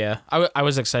been. Yeah, I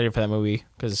was excited for that movie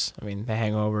because, I mean, The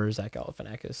Hangover, Zach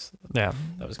Galifianakis. Yeah.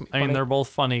 That was I mean, they're both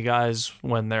funny guys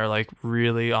when they're like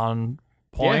really on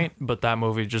point, but that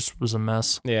movie just was a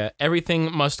mess. Yeah,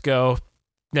 Everything Must Go.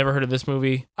 Never heard of this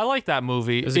movie. I like that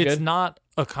movie. Is it it's good? Not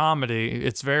a comedy.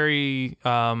 It's very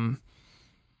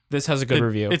this has a good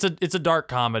review. It's a dark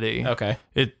comedy. Okay.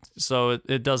 It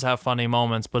does have funny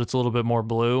moments, but it's a little bit more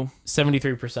blue.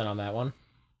 73% on that one.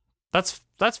 That's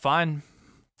fine.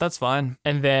 That's fine.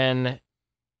 And then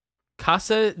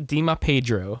Casa de Mi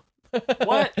Pedro.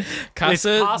 What? It's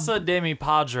Casa de Mi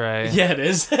Padre. Yeah, it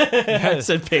is. I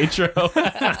said Pedro.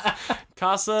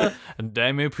 Casa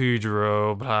de Mi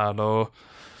Pedro. Prado.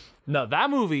 No, that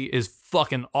movie is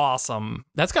fucking awesome.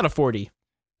 That's got a 40.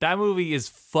 That movie is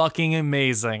fucking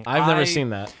amazing. I've never seen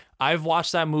that. I've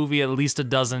watched that movie at least a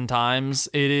dozen times.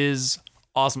 It is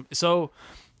awesome. So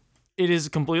it is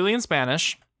completely in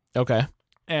Spanish. Okay.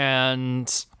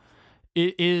 And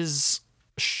it is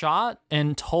shot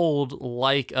and told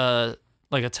like a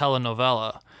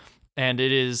telenovela. And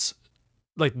it is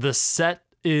like the set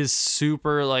is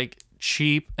super like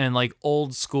cheap and like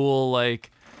old school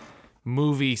like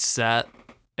movie set,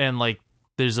 and like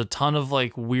there's a ton of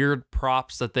like weird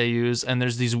props that they use, and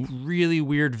there's these really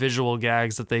weird visual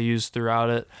gags that they use throughout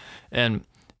it, and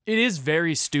it is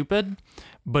very stupid,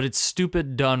 but it's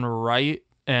stupid done right,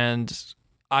 and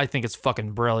I think it's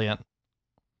fucking brilliant.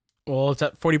 Well, it's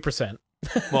at 40%.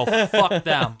 Well, fuck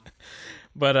them.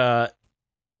 But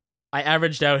I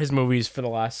averaged out his movies for the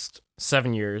last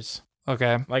 7 years.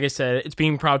 Okay. Like I said, it's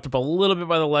being propped up a little bit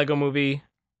by the Lego Movie,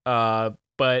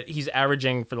 but he's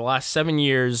averaging for the last 7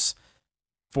 years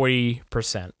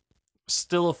 40%.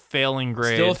 Still a failing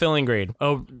grade. Still a failing grade.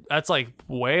 Oh, that's like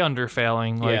way under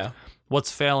failing. Like, Yeah.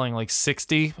 What's failing? Like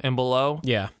 60 and below?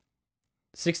 Yeah.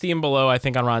 60 and below, I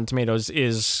think, on Rotten Tomatoes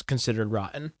is considered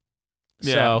rotten.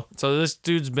 Yeah. So this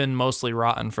dude's been mostly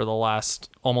rotten for the last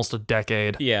almost a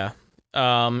decade. Yeah.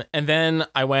 And then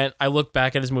I looked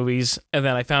back at his movies, and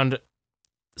then I found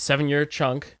 7-Year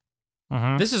Chunk.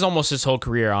 Mm-hmm. This is almost his whole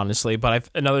career, honestly, but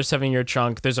another 7-year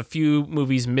chunk. There's a few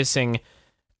movies missing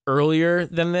earlier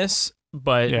than this,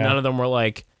 but none of them were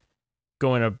like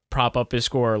going to prop up his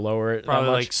score or lower it. Probably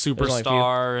like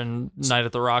Superstar and Night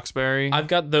at the Roxbury. I've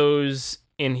got those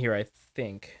in here, I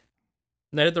think.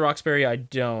 Night at the Roxbury, I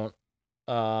don't.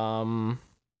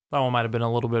 That one might have been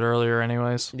a little bit earlier,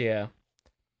 anyways. Yeah,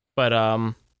 but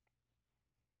I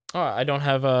don't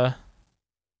have a.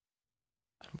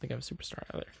 I don't think I have a Superstar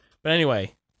either. But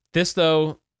anyway, this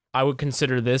though, I would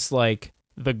consider this like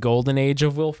the golden age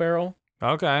of Will Ferrell.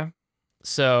 Okay.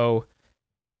 So,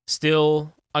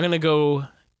 still, I'm gonna go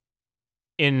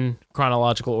in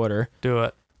chronological order. Do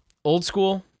it. Old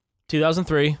School,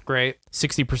 2003. Great.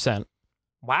 60%.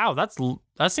 Wow,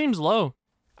 that seems low.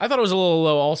 I thought it was a little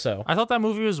low also. I thought that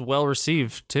movie was well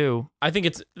received too. I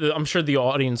think I'm sure the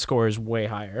audience score is way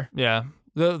higher. Yeah.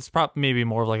 It's probably maybe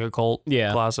more of like a cult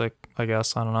classic, I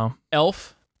guess. I don't know.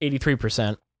 Elf,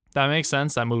 83%. That makes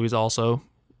sense. That movie's also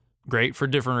great for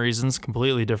different reasons.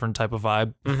 Completely different type of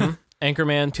vibe. Mm-hmm.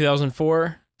 Anchorman,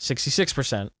 2004,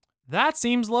 66%. That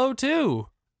seems low too.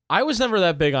 I was never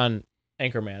that big on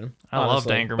Anchorman. I loved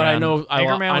Anchorman. But I know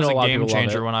Anchorman was a a game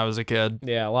changer when I was a kid.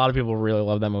 Yeah, a lot of people really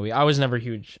love that movie. I was never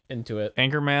huge into it.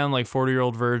 Anchorman, like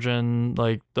 40-Year-Old Virgin,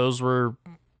 like those were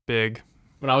big.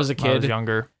 When I was a kid, I was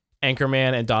younger.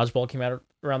 Anchorman and Dodgeball came out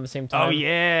around the same time. Oh,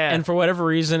 yeah. And for whatever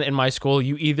reason, in my school,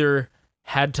 you either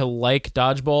had to like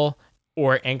Dodgeball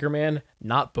or Anchorman,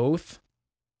 not both.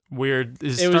 Weird.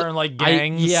 Is starting like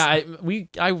gangs? I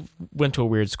went to a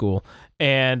weird school,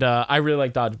 and I really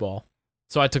like Dodgeball.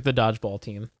 So I took the Dodgeball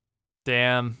team.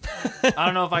 Damn. I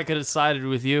don't know if I could have sided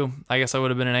with you. I guess I would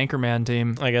have been an Anchorman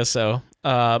team. I guess so.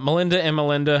 Melinda and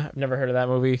Melinda. I've never heard of that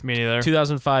movie. Me neither.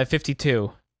 2005,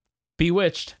 52.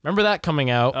 Bewitched. Remember that coming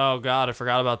out? Oh, God. I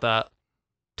forgot about that.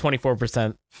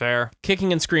 24%. Fair.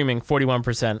 Kicking and Screaming,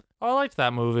 41%. Oh, I liked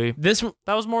that movie.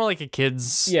 That was more like a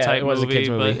kid's type movie, a kid's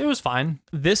movie, but it was fine.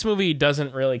 This movie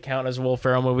doesn't really count as a Will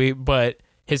Ferrell movie, but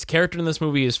his character in this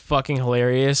movie is fucking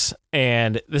hilarious,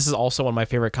 and this is also one of my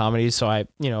favorite comedies, so I,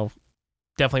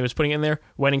 definitely was putting it in there.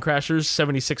 Wedding Crashers,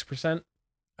 76%.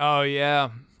 Oh, yeah.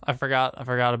 I forgot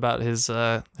about his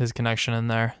connection in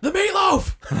there. The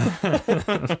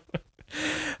Meatloaf!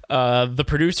 The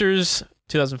Producers,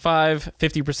 2005,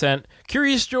 50%.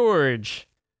 Curious George.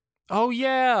 Oh,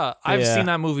 yeah. I've seen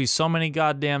that movie so many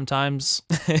goddamn times.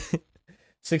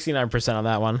 69% on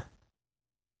that one.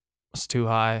 It's too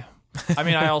high. I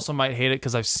mean, I also might hate it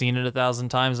because I've seen it 1,000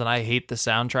 times and I hate the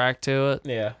soundtrack to it.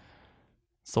 Yeah.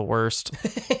 It's the worst.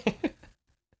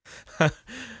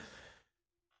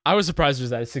 I was surprised it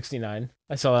was at 69.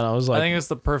 I saw that and I was like... I think it's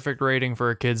the perfect rating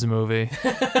for a kid's movie.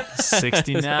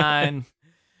 69.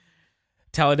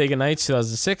 Talladega Nights,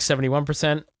 2006,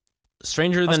 71%.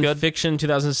 Stranger Than Fiction,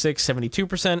 2006,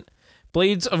 72%.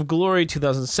 Blades of Glory,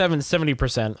 2007,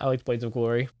 70%. I like Blades of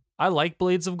Glory. I like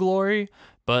Blades of Glory,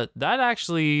 but that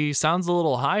actually sounds a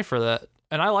little high for that.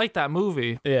 And I like that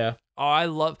movie. Yeah.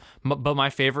 Oh, but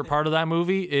my favorite part of that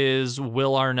movie is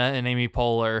Will Arnett and Amy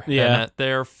Poehler. Yeah.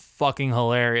 They're fucking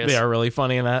hilarious. They are really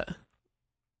funny in that.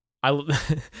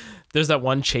 There's that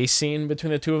one chase scene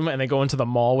between the two of them, and they go into the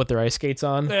mall with their ice skates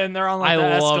on. And they're on like the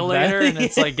escalator, and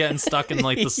it's like getting stuck in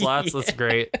like the slats. That's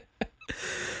great.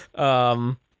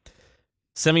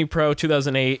 Semi-Pro,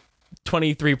 2008,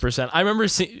 23%. I remember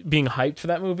being hyped for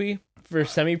that movie, for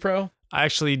Semi-Pro. I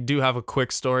actually do have a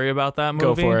quick story about that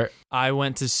movie. Go for it. I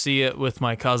went to see it with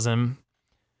my cousin,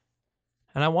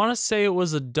 and I want to say it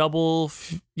was a double.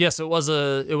 Yes, it was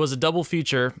a double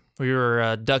feature. We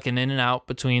were ducking in and out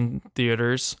between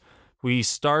theaters. We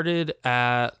started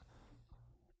at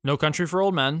No Country for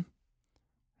Old Men.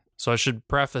 So I should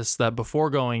preface that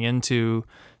before going into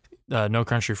No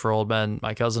Country for Old Men,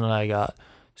 my cousin and I got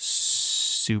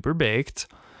super baked.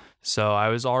 So I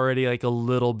was already like a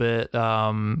little bit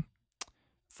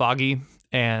foggy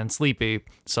and sleepy.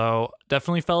 So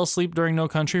definitely fell asleep during No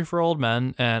Country for Old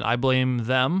Men. And I blame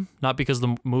them, not because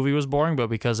the movie was boring,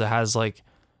 but because it has like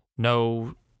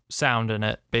no sound in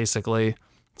it, basically.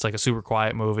 It's like a super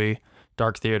quiet movie,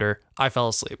 dark theater. I fell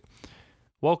asleep.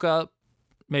 Woke up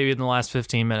maybe in the last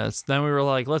 15 minutes. Then we were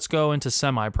like, let's go into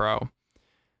Semi-Pro.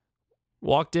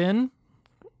 Walked in,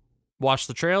 watched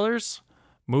the trailers.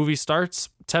 Movie starts.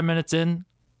 10 minutes in,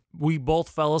 we both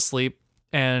fell asleep.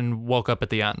 and woke up at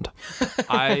the end.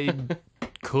 I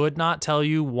could not tell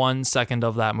you 1 second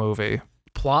of that movie.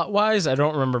 Plot-wise, I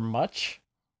don't remember much.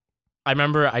 I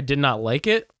remember I did not like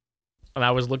it, and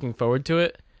I was looking forward to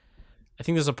it. I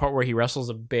think there's a part where he wrestles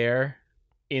a bear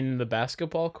in the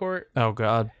basketball court. Oh,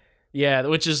 God. Yeah,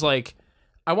 which is like,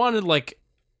 I wanted like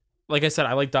I said,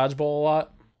 I like dodgeball a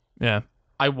lot. Yeah.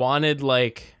 I wanted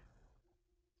like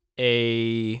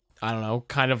a, I don't know,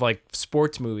 kind of like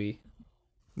sports movie.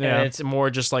 Yeah. And it's more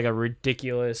just like a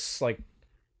ridiculous, like,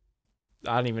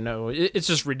 I don't even know. It's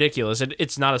just ridiculous.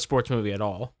 It's not a sports movie at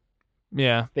all.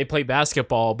 Yeah. They play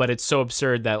basketball, but it's so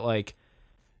absurd that like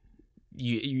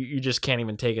you just can't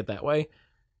even take it that way.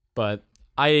 But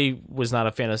I was not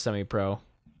a fan of Semi-Pro.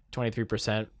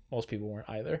 23%. Most people weren't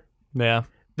either. Yeah.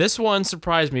 This one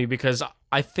surprised me because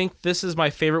I think this is my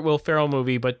favorite Will Ferrell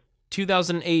movie, but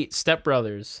 2008 Step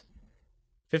Brothers,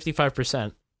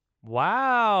 55%.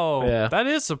 Wow. Yeah. That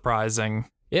is surprising.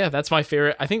 Yeah, that's my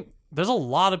favorite. I think there's a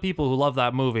lot of people who love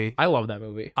that movie. I love that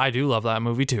movie. I do love that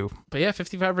movie too. But yeah,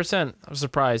 55%. I was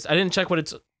surprised. I didn't check what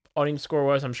its audience score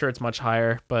was. I'm sure it's much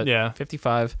higher, but yeah,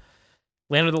 55.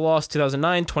 Land of the Lost,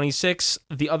 2009, 26.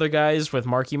 The Other Guys with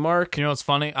Marky Mark. You know what's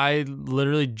funny? I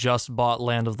literally just bought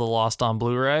Land of the Lost on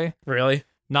Blu-ray. Really?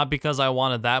 Not because I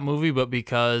wanted that movie, but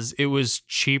because it was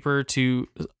cheaper to...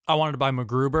 I wanted to buy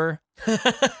MacGruber.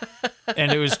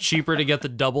 And it was cheaper to get the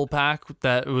double pack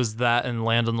that was that and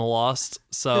Land of the Lost.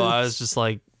 So I was just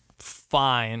like,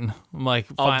 fine. I'm like,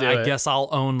 fine, I guess I'll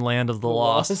own Land of the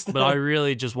Lost. But I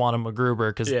really just wanted MacGruber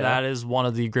because that is one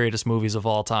of the greatest movies of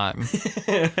all time.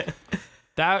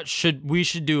 We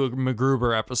should do a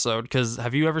MacGruber episode because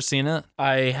have you ever seen it?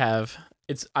 I have.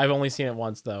 I've only seen it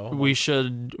once though. We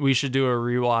should do a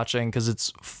rewatching because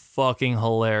it's fucking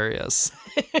hilarious.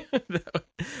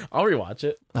 I'll rewatch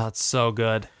it. That's so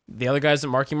good. The Other Guys at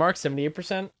Marky Mark,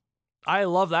 78%. I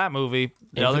love that movie.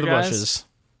 The Other Guys. Bushes.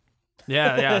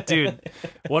 Yeah, dude.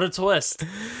 What a twist.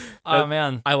 Oh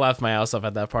man, I laughed my ass off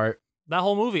at that part. That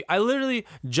whole movie. I literally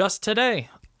just today.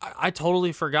 I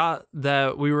totally forgot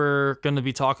that we were going to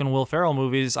be talking Will Ferrell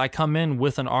movies. I come in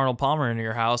with an Arnold Palmer into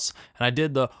your house, and I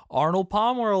did the Arnold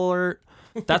Palmer alert.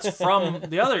 That's from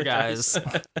The Other Guys.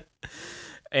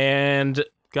 And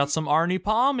got some Arnie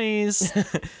Palmies.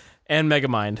 And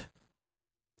Megamind.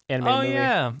 Animated movie.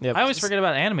 Yeah. Yep. I always forget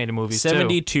about animated movies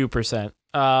 72%.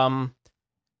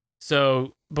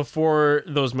 So before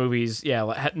those movies,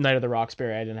 Night of the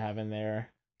Roxbury I didn't have in there.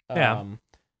 But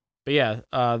yeah,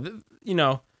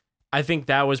 I think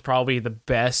that was probably the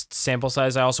best sample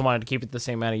size. I also wanted to keep it the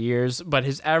same amount of years, but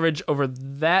his average over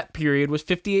that period was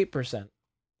 58%.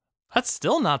 That's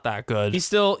still not that good. He's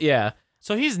still,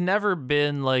 So he's never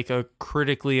been like a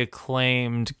critically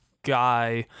acclaimed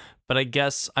guy, but I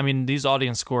guess, these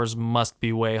audience scores must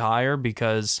be way higher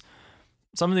because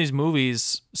some of these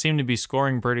movies seem to be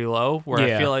scoring pretty low, where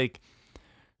I feel like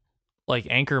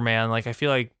Anchorman, I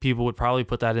feel like people would probably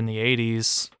put that in the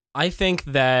 80s. I think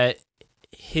that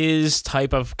his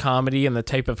type of comedy and the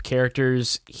type of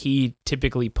characters he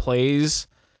typically plays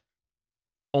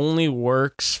only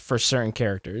works for certain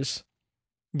characters.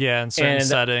 Yeah, in certain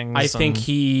settings. I think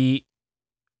he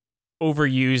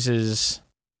overuses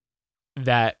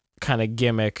that kind of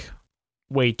gimmick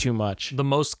way too much. The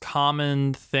most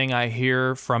common thing I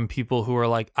hear from people who are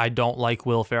like, I don't like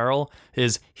Will Ferrell,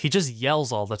 is he just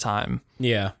yells all the time.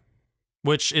 Yeah.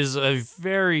 Which is a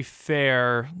very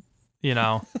fair,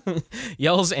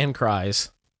 yells and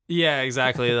cries. Yeah,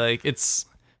 exactly. It's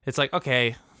like,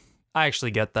 okay, I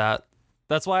actually get that.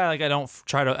 That's why I don't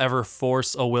try to ever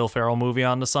force a Will Ferrell movie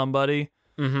onto somebody,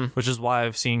 which is why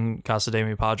I've seen Casa de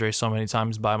Mi Padre so many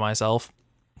times by myself.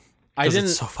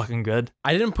 It's so fucking good.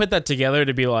 I didn't put that together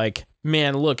to be like,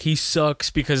 man, look, he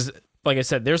sucks, because like I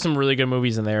said, there's some really good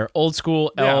movies in there. Old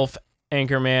School, Elf,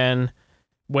 Anchorman,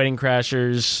 Wedding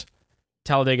Crashers,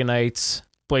 Talladega Nights,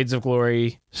 Blades of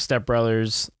Glory, Step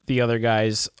Brothers, The Other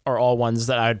Guys are all ones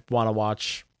that I'd want to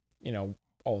watch,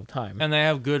 all the time. And they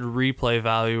have good replay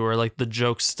value where the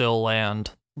jokes still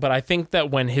land. But I think that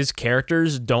when his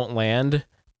characters don't land,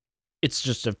 it's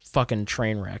just a fucking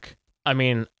train wreck.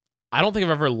 I don't think I've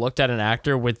ever looked at an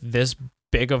actor with this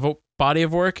big of a body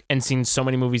of work and seen so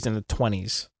many movies in the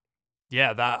 20s.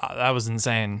 Yeah, that was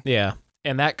insane. Yeah.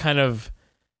 And that kind of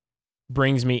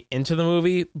brings me into the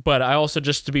movie. But I also,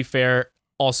 just to be fair,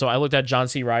 I looked at John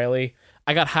C. Reilly.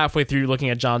 I got halfway through looking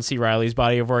at John C. Reilly's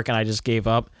body of work and I just gave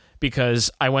up because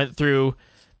I went through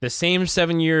the same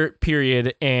 7-year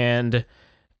period and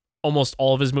almost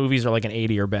all of his movies are like an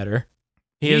 80 or better.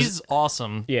 He's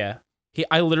awesome. Yeah.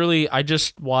 I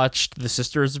just watched The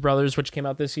Sisters Brothers, which came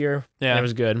out this year. Yeah. And it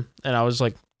was good. And I was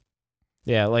like,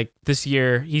 this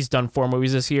year, he's done 4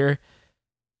 movies this year.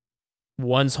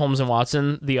 One's Holmes and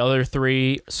Watson. The other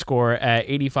 3 score at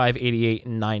 85, 88,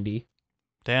 and 90.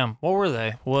 Damn. What were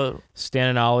they? What? Stan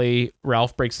and Ollie,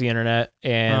 Ralph Breaks the Internet,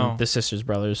 and The Sisters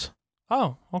Brothers.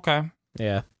 Oh, okay.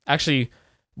 Yeah. Actually,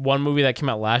 one movie that came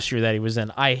out last year that he was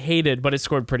in, I hated, but it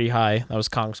scored pretty high. That was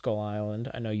Kong Skull Island.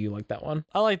 I know you liked that one.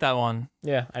 I like that one.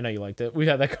 Yeah, I know you liked it. We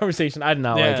had that conversation. I did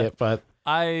not like it, but...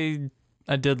 I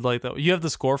did like that. You have the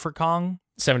score for Kong?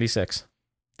 76.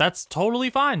 That's totally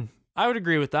fine. I would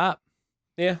agree with that.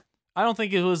 Yeah. I don't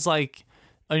think it was like,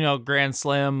 grand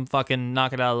slam fucking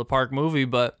knock it out of the park movie,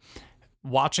 but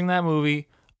watching that movie,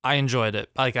 I enjoyed it.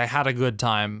 Like, I had a good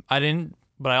time.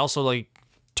 But I also like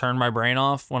turn my brain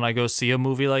off when I go see a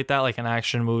movie like that, like an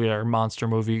action movie or monster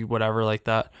movie, whatever like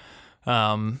that.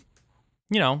 You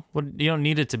don't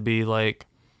need it to be like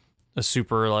a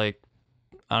super, like,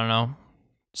 I don't know,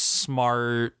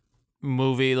 smart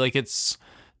movie. Like, that's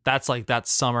like that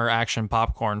summer action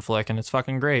popcorn flick, and it's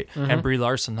fucking great. And Brie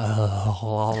Larson.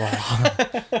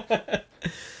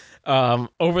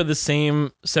 Over the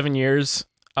same 7 years,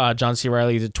 John C.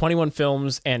 Reilly did 21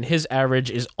 films, and his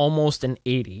average is almost an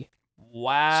 80.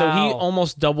 Wow. So he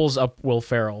almost doubles up Will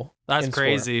Ferrell. That's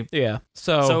crazy. Score. Yeah.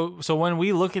 So when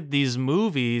we look at these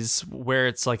movies where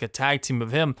it's like a tag team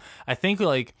of him, I think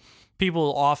like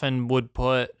people often would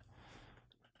put,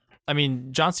 I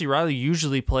mean, John C. Reilly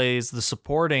usually plays the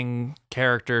supporting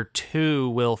character to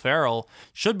Will Ferrell.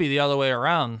 Should be the other way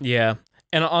around. Yeah.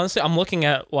 And honestly, I'm looking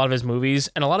at a lot of his movies,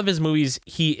 and a lot of his movies,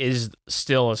 he is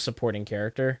still a supporting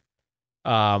character.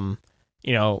 Going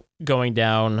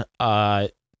down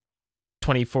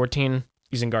 2014,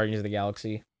 he's in Guardians of the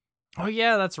Galaxy. Oh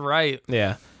yeah, that's right.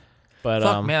 Yeah. But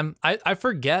fuck, man, I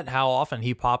forget how often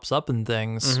he pops up in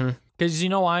things. Because you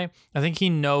know why? I think he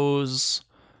knows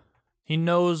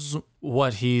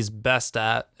what he's best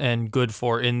at and good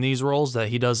for in these roles, that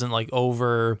he doesn't like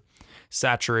over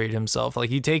saturate himself. Like,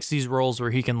 he takes these roles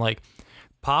where he can like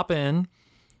pop in,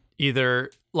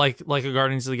 either like a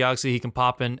Guardians of the Galaxy, he can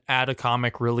pop in, add a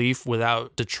comic relief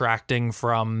without detracting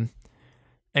from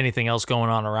anything else going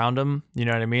on around him. You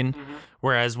know what I mean?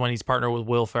 Whereas when he's partnered with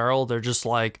Will Ferrell, they're just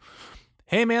like,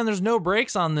 hey man, there's no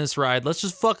brakes on this ride. Let's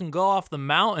just fucking go off the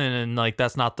mountain. And like,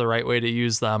 that's not the right way to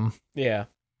use them. Yeah.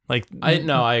 Like,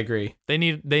 I agree. They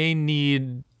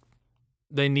need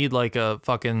like a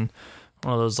fucking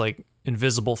one of those like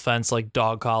invisible fence, like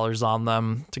dog collars on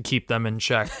them to keep them in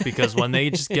check, because when they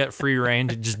just get free reign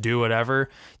to just do whatever,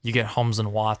 you get Holmes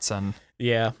and Watson.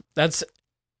 Yeah.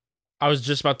 I was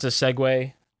just about to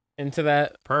segue into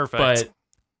that. Perfect. But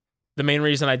the main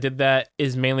reason I did that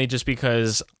is mainly just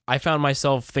because I found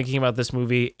myself thinking about this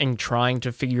movie and trying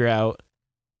to figure out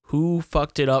who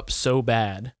fucked it up so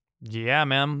bad. Yeah,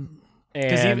 man.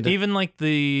 Because even like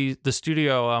the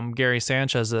studio, Gary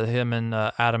Sanchez, him and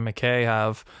Adam McKay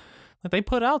have, like, they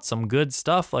put out some good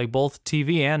stuff, like both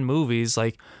TV and movies.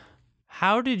 Like,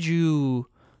 how did you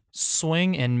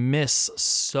swing and miss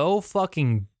so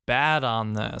fucking bad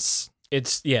on this?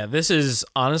 This is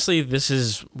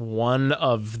one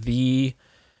of the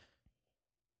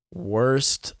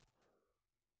worst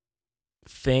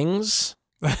things.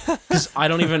 Because I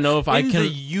don't even know if I can. The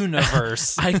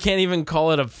universe. I can't even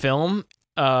call it a film.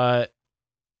 Man,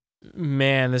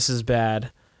 this is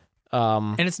bad.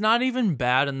 And it's not even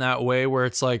bad in that way where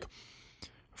it's like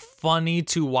funny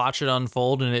to watch it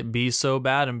unfold and it be so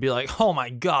bad and be like, oh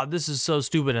my God, this is so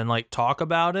stupid, and like talk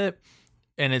about it,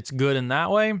 and it's good in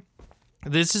that way.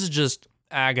 This is just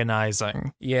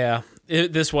agonizing. Yeah,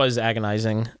 this was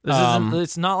agonizing.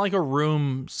 It's not like a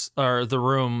Room or The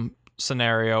Room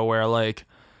scenario where like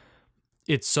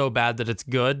it's so bad that it's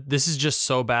good. This is just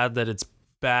so bad that it's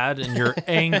bad, and you're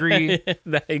angry.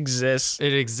 That exists.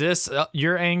 It exists.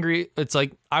 You're angry. It's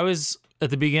like, I was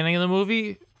at the beginning of the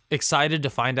movie excited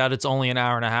to find out it's only an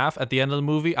hour and a half. At the end of the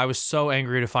movie, I was so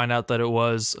angry to find out that it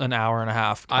was an hour and a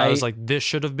half. I was like, this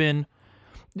should have been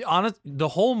the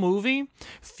whole movie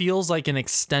feels like an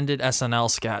extended SNL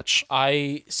sketch.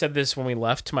 I said this when we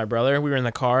left to my brother. We were in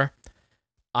the car.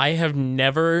 I have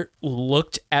never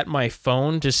looked at my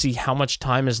phone to see how much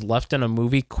time is left in a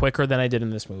movie quicker than I did in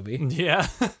this movie. Yeah.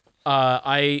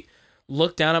 I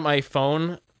looked down at my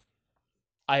phone.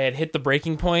 I had hit the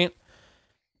breaking point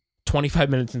 25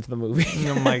 minutes into the movie.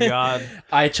 Oh my God.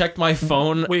 I checked my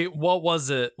phone. Wait, what was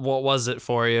it? What was it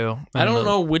for you? I don't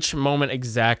know which moment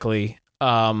exactly.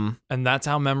 And that's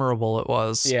how memorable it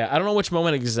was. Yeah, I don't know which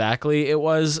moment exactly it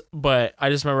was, but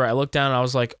I just remember I looked down and I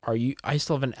was like, I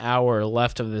still have an hour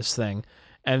left of this thing.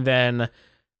 And then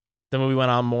the movie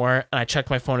went on more, and I checked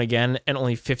my phone again, and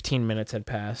only 15 minutes had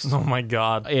passed. Oh my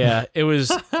God. Yeah,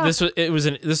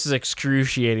 this is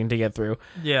excruciating to get through.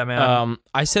 Yeah, man.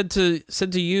 I said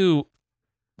to you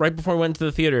right before I went to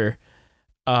the theater,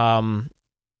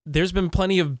 there's been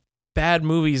plenty of bad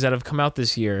movies that have come out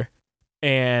this year,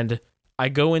 and I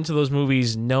go into those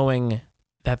movies knowing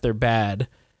that they're bad,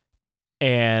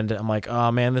 and I'm like,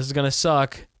 oh man, this is gonna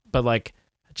suck, but like,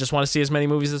 I just want to see as many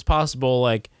movies as possible.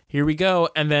 Like, here we go,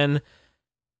 and then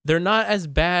they're not as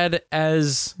bad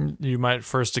as you might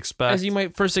first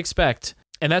expect.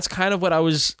 And that's kind of what I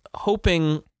was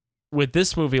hoping with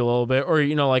this movie a little bit, or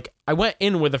like I went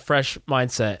in with a fresh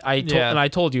mindset. And I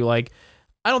told you, like,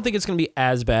 I don't think it's gonna be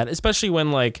as bad, especially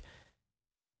when like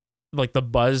the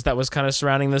buzz that was kind of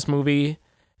surrounding this movie.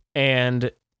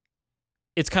 And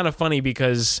it's kind of funny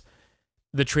because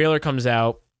the trailer comes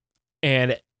out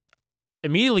and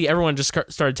immediately everyone just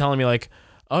started telling me like,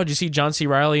 oh, did you see John C.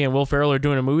 Reilly and Will Ferrell are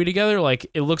doing a movie together? Like,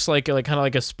 it looks like kind of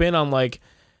like a spin on like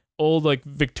old like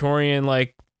Victorian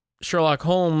like Sherlock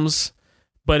Holmes,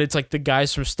 but it's like the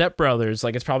guys from Step Brothers.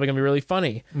 Like, it's probably gonna be really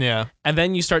funny. Yeah. And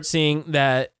then you start seeing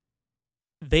that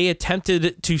they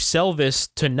attempted to sell this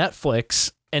to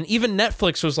Netflix, and even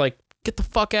Netflix was like, get the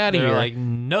fuck out of here. They're like,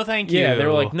 no, thank you. Yeah, they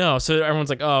were like, no. So everyone's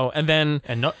like, oh, and then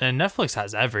and Netflix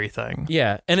has everything.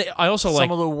 Yeah, and I also some like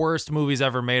of the worst movies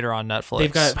ever made are on Netflix.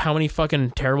 They've got how many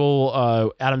fucking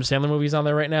terrible Adam Sandler movies on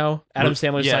there right now? Adam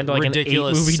Sandler signed like an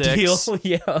 8-movie deal.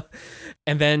 Yeah,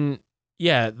 and then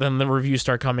the reviews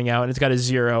start coming out, and it's got a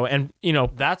 0. And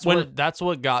that's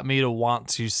what got me to want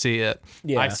to see it.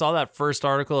 Yeah, I saw that first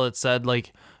article. It said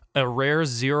like a rare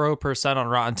 0% on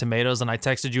Rotten Tomatoes, and I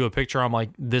texted you a picture. I'm like,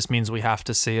 this means we have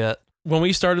to see it. When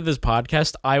we started this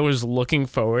podcast, I was looking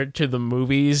forward to the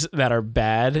movies that are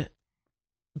bad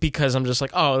because I'm just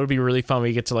like, oh, it'll be really fun.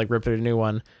 We get to like rip it a new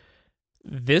one.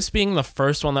 This being the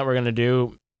first one that we're gonna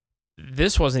do,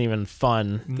 this wasn't even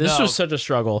fun. This was such a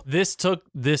struggle. This took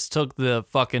the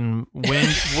fucking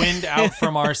wind out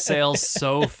from our sails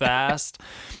so fast.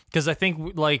 Because I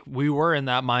think like we were in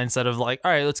that mindset of like,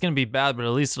 all right, it's gonna be bad, but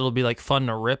at least it'll be like fun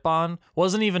to rip on.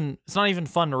 It's not even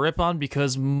fun to rip on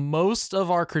because most of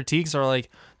our critiques are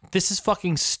like, this is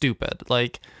fucking stupid.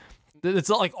 Like, it's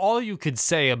like all you could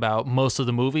say about most of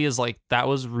the movie is like, that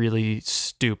was really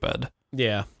stupid.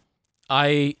 Yeah,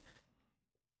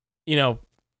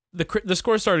 the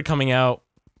score started coming out.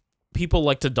 People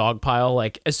like to dogpile.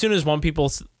 Like, as soon as one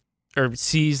people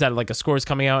sees that like a score is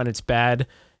coming out and it's bad,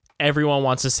 everyone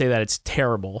wants to say that it's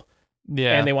terrible.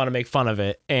 Yeah. And they want to make fun of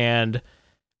it. And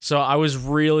so I was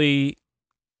really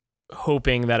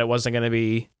hoping that it wasn't going to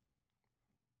be,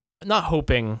 not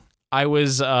hoping. I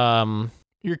was,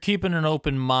 you're keeping an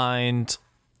open mind.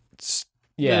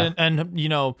 Yeah. And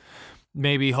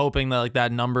maybe hoping that like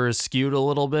that number is skewed a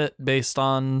little bit based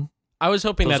on, I was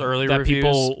hoping that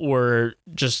people were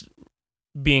just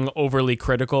being overly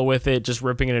critical with it, just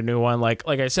ripping it a new one. Like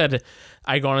I said,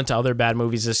 I'd gone into other bad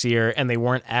movies this year and they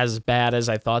weren't as bad as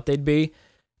I thought they'd be.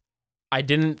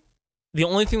 The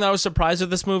only thing that I was surprised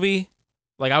with this movie,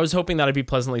 like I was hoping that I'd be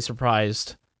pleasantly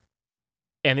surprised.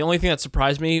 And the only thing that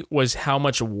surprised me was how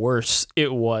much worse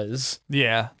it was.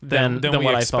 Yeah. Than we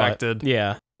what expected. I thought.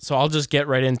 Yeah. So I'll just get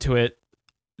right into it.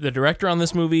 The director on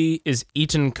this movie is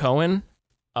Ethan Coen.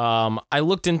 I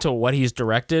looked into what he's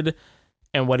directed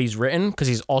and what he's written because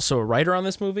he's also a writer on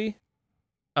this movie.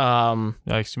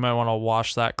 Yikes, you might want to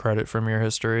wash that credit from your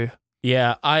history.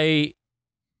 Yeah, I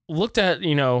looked at,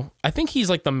 I think he's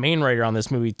like the main writer on this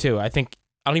movie too. I don't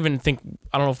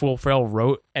know if Will Ferrell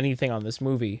wrote anything on this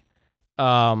movie.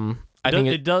 I think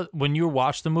it does. When you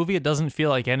watch the movie, it doesn't feel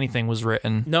like anything was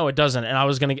written. No, it doesn't. And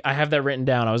I have that written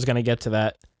down. I was gonna get to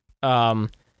that.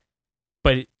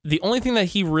 But the only thing that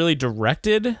he really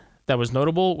directed that was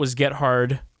notable was Get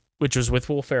Hard, which was with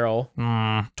Will Ferrell.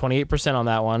 28% on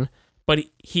that one. But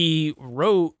he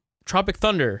wrote Tropic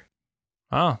Thunder.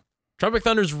 Oh. Tropic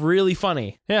Thunder's really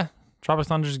funny. Yeah. Tropic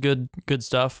Thunder's good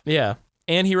stuff. Yeah.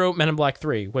 And he wrote Men in Black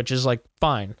 3, which is like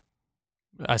fine.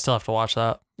 I still have to watch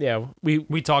that. Yeah.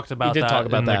 We talked about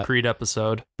that in the Creed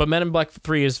episode. But Men in Black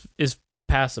 3 is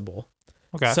passable.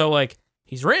 Okay. So like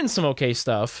he's written some okay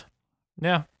stuff.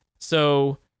 Yeah.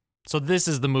 So this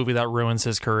is the movie that ruins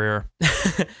his career.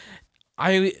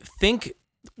 I think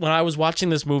when I was watching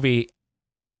this movie,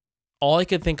 all I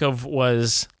could think of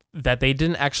was that they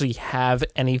didn't actually have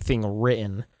anything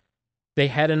written. They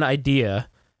had an idea.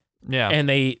 Yeah. And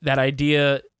that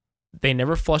idea, they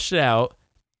never flushed it out.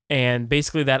 And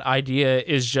basically that idea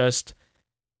is just,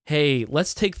 hey,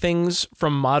 let's take things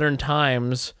from modern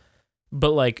times,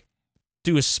 but like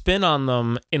do a spin on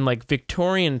them in like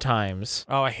Victorian times.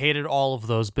 Oh, I hated all of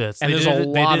those bits. And there's a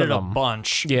lot of them. A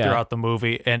bunch throughout the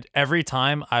movie, and every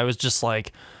time I was just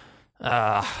like,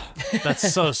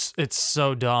 that's it's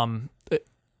so dumb.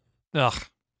 Ugh.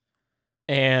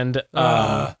 And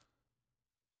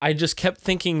I just kept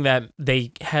thinking that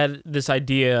they had this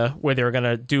idea where they were going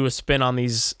to do a spin on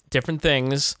these different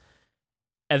things.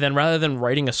 And then rather than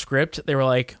writing a script, they were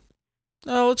like,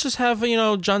 oh, let's just have,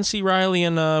 John C. Reilly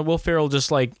and Will Ferrell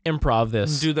just like improv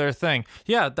this. Do their thing.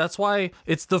 Yeah, that's why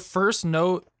it's the first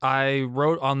note I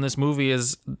wrote on this movie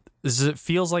is it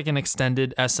feels like an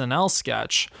extended SNL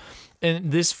sketch.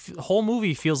 And this whole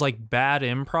movie feels like bad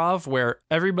improv where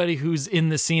everybody who's in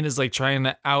the scene is like trying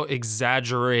to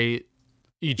out-exaggerate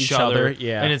each other.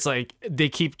 Yeah. And it's like they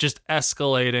keep just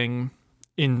escalating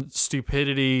in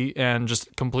stupidity and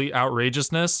just complete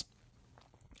outrageousness.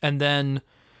 And then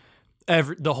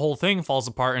the whole thing falls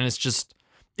apart, and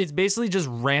it's basically just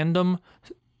random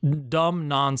dumb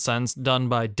nonsense done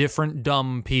by different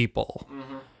dumb people.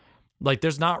 Mm-hmm. Like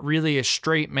there's not really a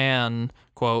straight man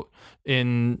quote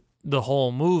in the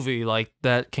whole movie like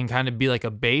that can kind of be like a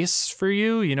base for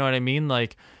you. You know what I mean?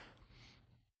 Like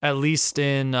at least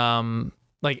in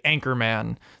like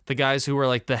Anchorman, the guys who were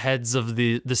like the heads of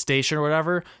the station or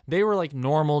whatever, they were like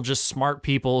normal, just smart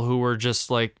people who were just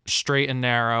like straight and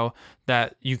narrow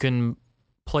that you can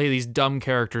play these dumb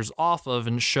characters off of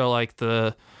and show like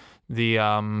you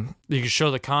can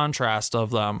show the contrast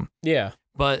of them. Yeah.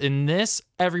 But in this,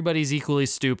 everybody's equally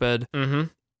stupid. Mm-hmm.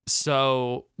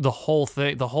 So the whole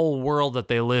thing, the whole world that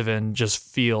they live in just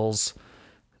feels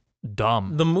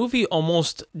dumb. The movie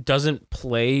almost doesn't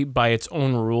play by its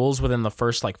own rules within the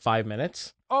first like 5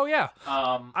 minutes. Oh yeah.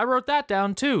 I wrote that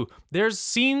down too. There's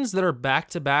scenes that are back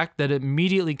to back that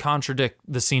immediately contradict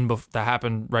the scene that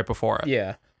happened right before it.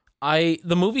 Yeah.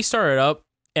 The movie started up,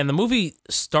 and the movie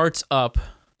starts up,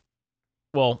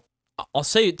 well, I'll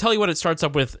tell you what it starts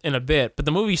up with in a bit, but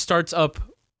the movie starts up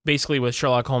basically with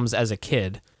Sherlock Holmes as a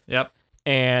kid. Yep.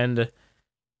 And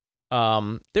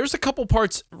there's a couple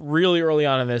parts really early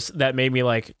on in this that made me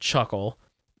like chuckle.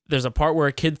 There's a part where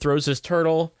a kid throws his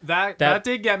turtle. That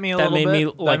did get me a little bit. That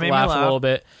made made me laugh a little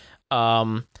bit.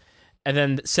 And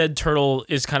then said turtle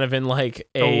is kind of in like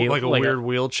a weird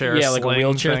wheelchair. Yeah, like a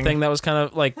wheelchair thing that was kind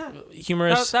of like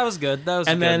humorous. That was good. That was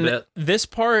a good then bit. This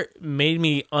part made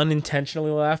me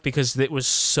unintentionally laugh because it was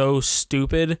so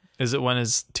stupid. Is it when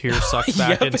his tear sucks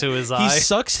back into his eye? He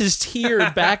sucks his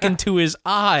tear back into his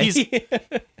eye.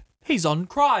 He's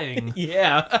uncrying.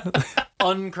 Yeah.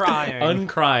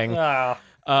 Uncrying.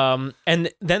 And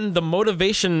then the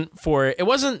motivation for it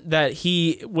wasn't that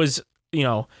he was,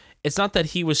 it's not that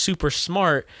he was super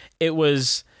smart. It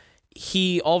was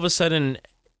he all of a sudden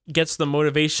gets the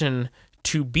motivation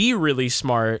to be really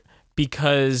smart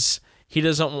because he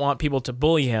doesn't want people to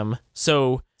bully him.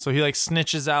 So he like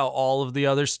snitches out all of the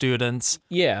other students.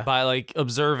 Yeah. By like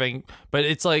observing. But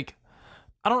it's like,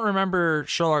 I don't remember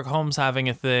Sherlock Holmes having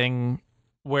a thing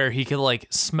where he could like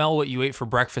smell what you ate for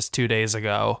breakfast 2 days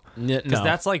ago. Because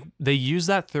that's like, they use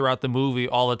that throughout the movie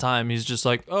all the time. He's just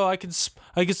like, oh, I could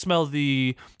smell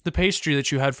the pastry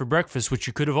that you had for breakfast, which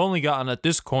you could have only gotten at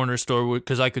this corner store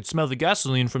because I could smell the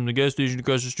gasoline from the gas station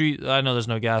across the street. I know there's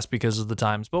no gas because of the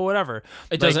times, but whatever.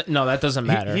 That doesn't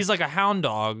matter. He's like a hound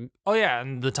dog. Oh yeah,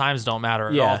 and the times don't matter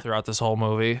at all throughout this whole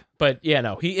movie. But yeah,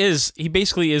 no, he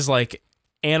basically is like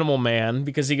Animal Man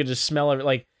because he could just smell it.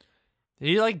 Like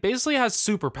he like basically has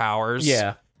superpowers.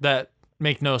 Yeah. That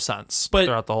make no sense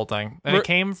throughout the whole thing, and it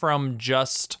came from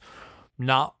just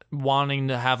not wanting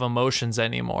to have emotions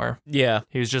anymore. Yeah.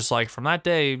 He was just like, from that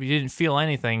day, he didn't feel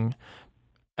anything.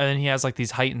 And then he has like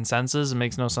these heightened senses. It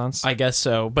makes no sense. I guess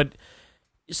so. But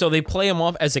so they play him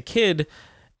off as a kid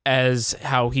as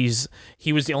how he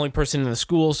was the only person in the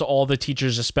school. So all the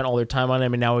teachers just spent all their time on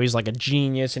him. And now he's like a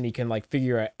genius and he can like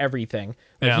figure out everything.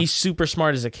 Like he's super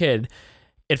smart as a kid.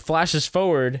 It flashes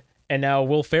forward. And now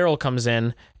Will Ferrell comes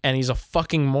in, and he's a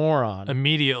fucking moron.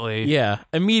 Immediately. Yeah,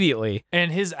 immediately.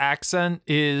 And his accent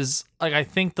is, like, I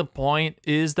think the point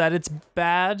is that it's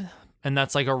bad, and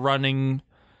that's like a running,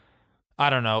 I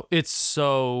don't know. It's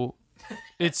so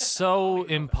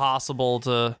impossible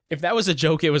to... If that was a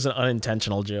joke, it was an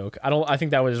unintentional joke. I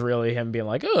think that was really him being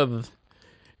like, oh,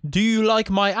 do you like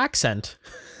my accent?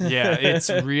 Yeah, it's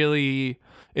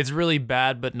really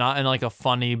bad, but not in like a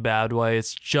funny bad way.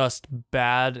 It's just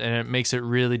bad, and it makes it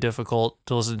really difficult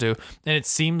to listen to. And it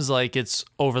seems like it's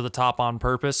over the top on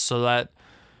purpose so that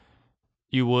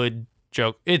you would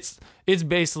joke. It's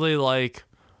basically like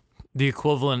the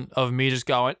equivalent of me just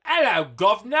going, "Hello,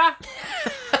 governor,"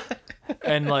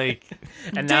 and like,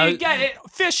 and do now you get it?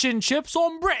 Fish and chips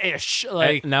on British.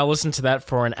 Like, now listen to that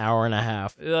for an hour and a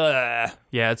half.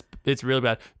 Yeah, it's really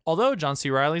bad. Although John C.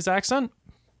 Reilly's accent,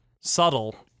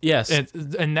 subtle. Yes.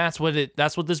 And that's what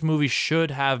this movie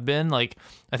should have been. Like,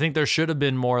 I think there should have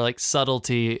been more like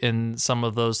subtlety in some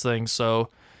of those things. So,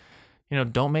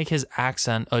 don't make his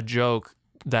accent a joke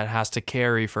that has to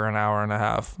carry for an hour and a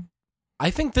half. I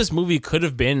think this movie could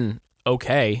have been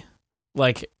okay.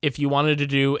 Like, if you wanted to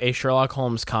do a Sherlock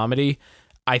Holmes comedy,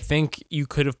 I think you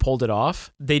could have pulled it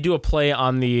off. They do a play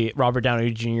on the Robert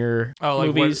Downey Jr.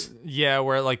 movies.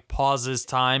 Where it like pauses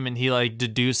time and he like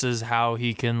deduces how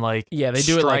he can like they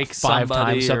do it like 5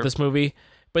 times at this movie.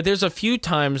 But there's a few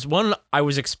times, one, I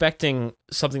was expecting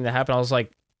something to happen. I was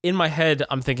like, in my head,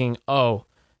 I'm thinking, oh,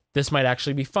 this might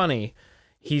actually be funny.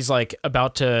 He's like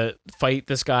about to fight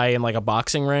this guy in like a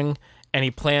boxing ring, and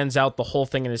he plans out the whole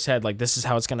thing in his head, like, this is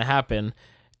how it's going to happen.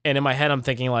 And in my head, I'm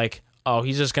thinking like, oh,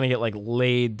 he's just going to get like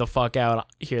laid the fuck out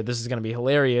here. This is going to be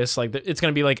hilarious. Like, it's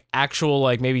going to be like actual,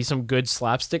 like maybe some good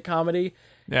slapstick comedy.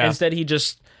 Yeah. Instead, he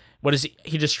just,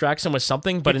 he distracts him with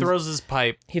something, but he throws his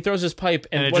pipe. He throws his pipe,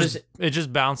 and it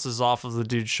just bounces off of the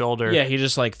dude's shoulder. Yeah, he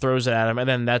just like throws it at him, and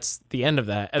then that's the end of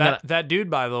that. And that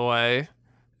dude, by the way,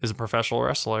 is a professional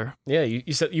wrestler. Yeah, you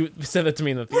said that to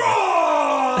me in the theater.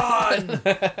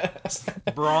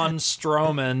 Braun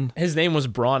Strowman. His name was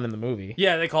Braun in the movie.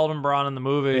 Yeah, they called him Braun in the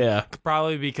movie. Yeah,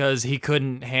 probably because he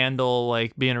couldn't handle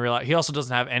like being real. He also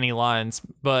doesn't have any lines.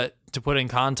 But to put in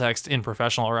context, in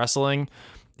professional wrestling,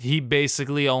 he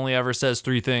basically only ever says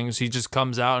 3 things. He just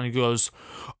comes out and he goes,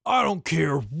 "I don't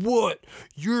care what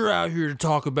you're out here to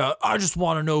talk about. I just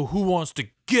want to know who wants to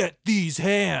get these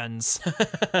hands."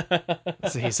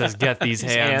 So he says, "Get these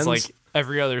hands," like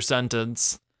every other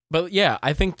sentence. But yeah,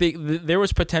 I think there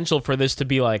was potential for this to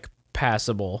be like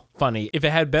passable, funny, if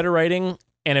it had better writing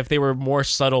and if they were more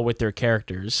subtle with their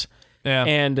characters. Yeah.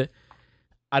 And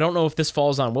I don't know if this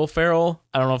falls on Will Ferrell.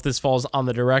 I don't know if this falls on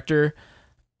the director.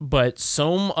 But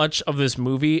so much of this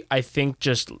movie, I think,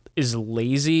 just is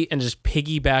lazy and just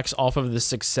piggybacks off of the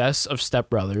success of Step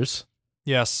Brothers.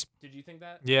 Yes. Did you think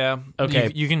that? Yeah.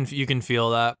 Okay. You can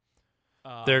feel that.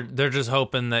 They're just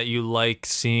hoping that you like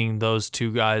seeing those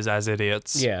two guys as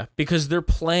idiots. Yeah, because they're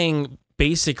playing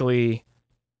basically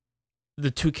the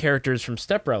two characters from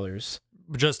Step Brothers,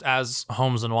 just as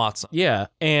Holmes and Watson. Yeah,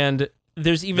 and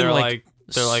there's even they're like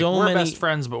so we're many best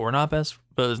friends, but we're not best.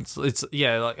 But it's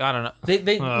yeah, like I don't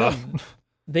know.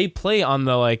 They play on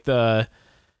the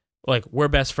we're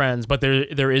best friends, but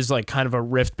there is like kind of a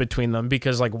rift between them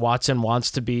because like Watson wants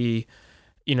to be,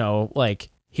 like.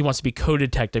 He wants to be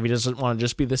co-detective. He doesn't want to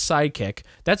just be the sidekick.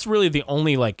 That's really the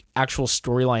only like actual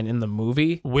storyline in the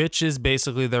movie, which is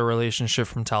basically their relationship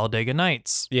from Talladega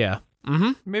Nights. Yeah.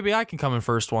 Mm-hmm. Maybe I can come in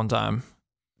first one time,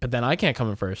 but then I can't come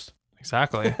in first.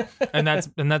 Exactly. and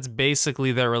that's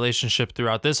basically their relationship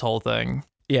throughout this whole thing.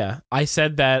 Yeah. I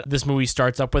said that this movie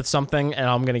starts up with something, and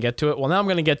I'm gonna get to it. Well, now I'm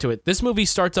gonna get to it. This movie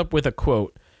starts up with a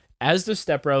quote, as does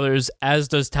Step Brothers, as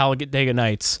does Talladega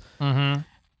Nights. Mm-hmm.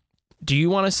 Do you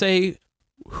want to say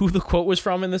who the quote was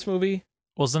from in this movie?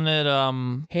 Wasn't it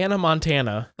Hannah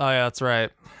Montana? Oh yeah, that's right.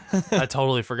 I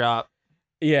totally forgot.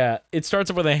 Yeah, it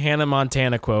starts up with a Hannah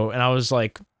Montana quote, and I was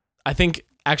like, I think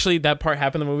actually that part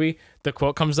happened in the movie. The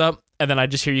quote comes up, and then I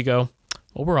just hear you go,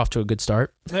 "Well, we're off to a good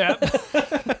start." Yeah.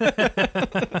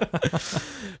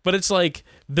 But it's like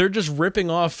they're just ripping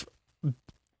off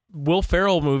Will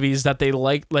Ferrell movies that they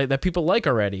like that people like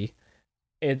already.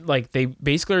 It like they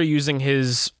basically are using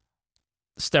his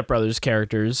Step Brothers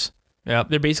characters. Yeah,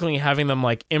 they're basically having them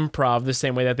like improv the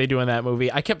same way that they do in that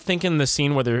movie. I kept thinking the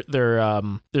scene where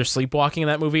they're sleepwalking in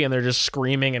that movie and they're just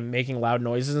screaming and making loud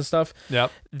noises and stuff.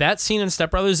 Yep, that scene in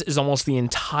Step Brothers is almost the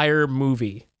entire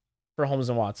movie for Holmes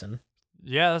and Watson.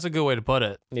 Yeah, that's a good way to put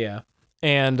it. Yeah,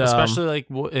 and especially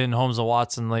like in Holmes and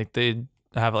Watson, like they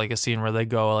have like a scene where they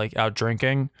go like out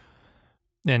drinking,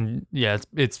 and yeah,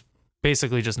 it's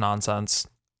basically just nonsense.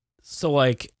 So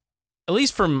like. At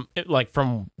least from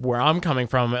where I'm coming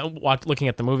from, looking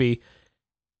at the movie,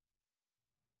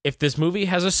 if this movie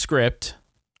has a script,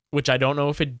 which I don't know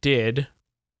if it did,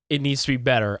 it needs to be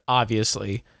better,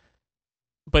 obviously.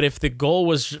 But if the goal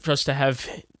was just to have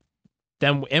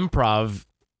them improv,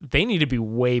 they need to be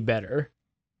way better.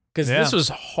 Because this was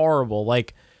horrible.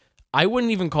 Like, I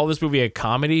wouldn't even call this movie a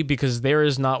comedy because there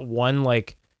is not one,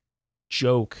 like,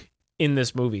 joke in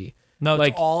this movie. No,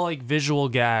 like, it's all, like, visual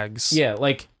gags. Yeah,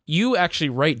 like... You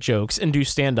actually write jokes and do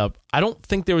stand-up. I don't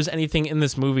think there was anything in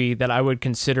this movie that I would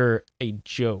consider a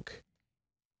joke.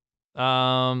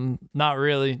 Not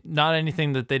really. Not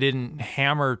anything that they didn't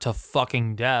hammer to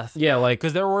fucking death. Yeah, like...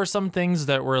 Because there were some things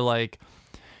that were like...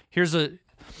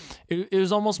 It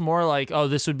was almost more like, oh,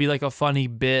 this would be like a funny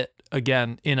bit,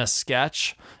 again, in a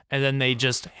sketch. And then they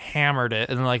just hammered it.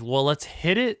 And they're like, well, let's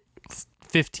hit it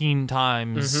 15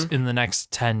 times in the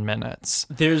next 10 minutes.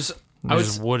 They just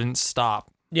wouldn't stop.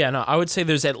 Yeah, no, I would say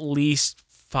there's at least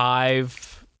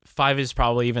five is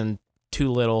probably even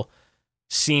too little,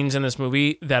 scenes in this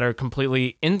movie that are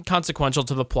completely inconsequential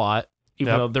to the plot,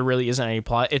 even though there really isn't any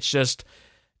plot. It's just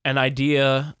an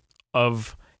idea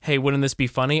of, hey, wouldn't this be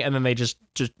funny? And then they just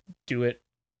do it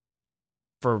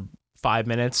for 5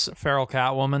 minutes. Feral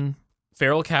Catwoman.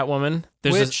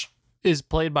 Which is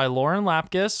played by Lauren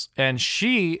Lapkus, and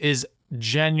she is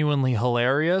genuinely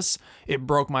hilarious. It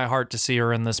broke my heart to see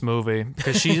her in this movie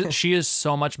because she is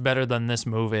so much better than this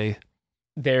movie.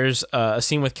 There's a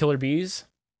scene with killer bees.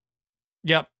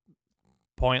 Yep.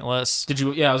 Pointless. Did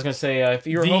you? Yeah, I was gonna say if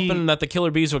you were hoping that the killer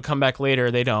bees would come back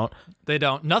later, they don't. They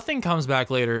don't. Nothing comes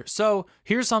back later. So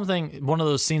here's something. One of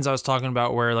those scenes I was talking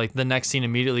about where like the next scene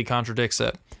immediately contradicts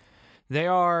it. They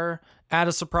are at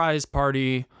a surprise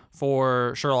party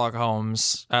for Sherlock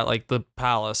Holmes at like the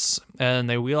palace, and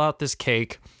they wheel out this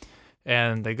cake,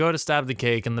 and they go to stab the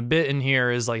cake, and the bit in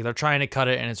here is like they're trying to cut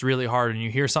it, and it's really hard, and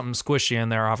you hear something squishy in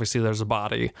there. Obviously, there's a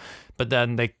body, but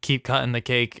then they keep cutting the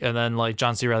cake, and then like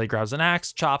John C. Reilly grabs an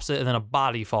axe, chops it, and then a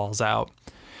body falls out.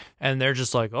 And they're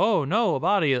just like, oh no, a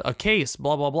body, a case,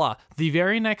 blah, blah, blah. The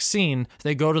very next scene,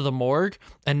 they go to the morgue,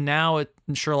 and now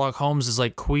Sherlock Holmes is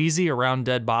like queasy around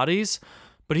dead bodies.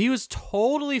 But he was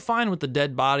totally fine with the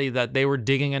dead body that they were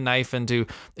digging a knife into.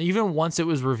 Even once it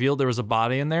was revealed there was a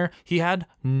body in there, he had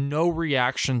no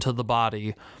reaction to the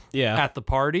body at the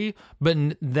party.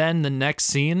 But then the next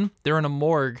scene, they're in a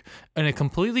morgue, and a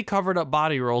completely covered up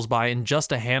body rolls by, and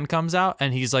just a hand comes out,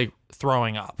 and he's like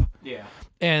throwing up. Yeah.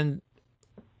 And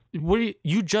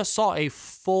you just saw a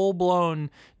full-blown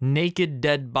naked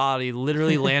dead body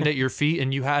literally land at your feet,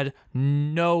 and you had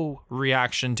no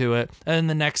reaction to it. And then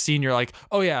the next scene, you're like,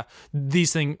 oh yeah,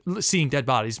 seeing dead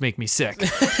bodies make me sick.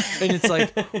 And it's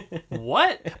like,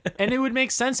 what? And it would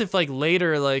make sense if like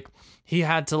later, like he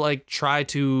had to like try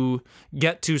to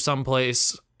get to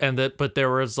someplace, but there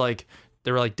were like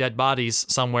dead bodies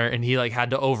somewhere, and he like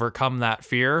had to overcome that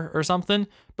fear or something.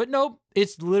 But nope,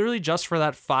 it's literally just for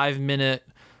that 5-minute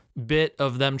bit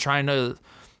of them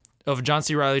of John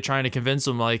C. Reilly trying to convince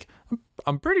him, like,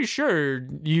 I'm pretty sure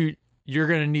you're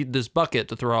gonna need this bucket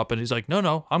to throw up, and he's like,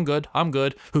 no, I'm good.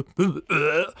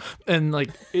 And like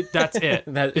that's it.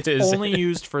 It's only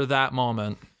used for that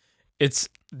moment. That's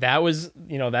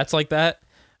like that.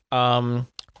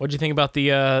 What'd you think about the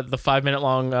 5-minute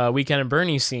long Weekend at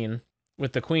Bernie's scene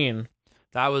with the Queen?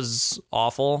 That was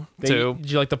awful too.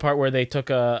 Did you like the part where they took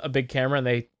a big camera and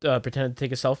they pretended to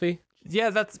take a selfie?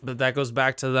 Yeah, that goes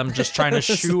back to them just trying to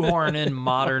shoehorn in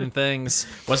modern things.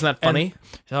 Wasn't that funny?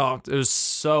 It was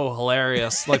so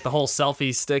hilarious. Like the whole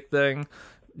selfie stick thing.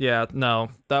 Yeah, no,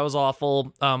 that was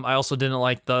awful. I also didn't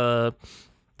like the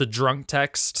drunk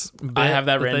text bit. I have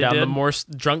that written down. The Morse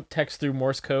drunk text through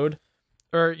Morse code,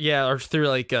 or through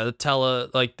like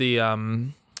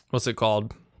what's it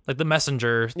called? Like the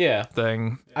messenger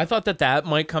thing. I thought that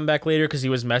might come back later because he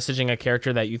was messaging a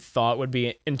character that you thought would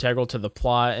be integral to the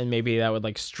plot, and maybe that would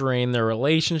like strain their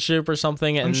relationship or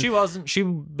something. And she wasn't. She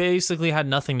basically had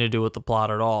nothing to do with the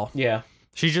plot at all. Yeah.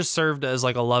 She just served as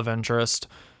like a love interest.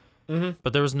 Mm-hmm.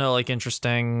 But there was no like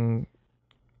interesting...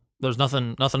 There's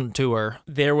nothing to her.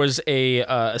 There was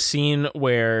a scene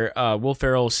where Will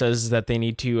Ferrell says that they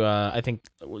need to, I think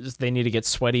they need to get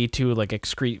sweaty to like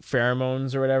excrete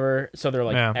pheromones or whatever. So they're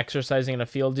like exercising in a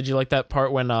field. Did you like that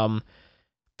part when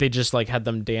they just like had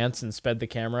them dance and sped the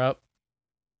camera up?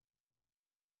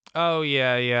 Oh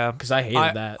yeah. Because I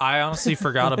hated that. I honestly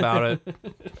forgot about it.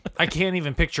 I can't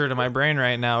even picture it in my brain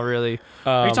right now. Really,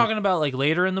 are you talking about like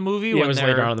later in the movie? Yeah, it was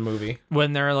later on in the movie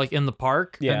when they're like in the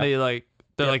park and they like.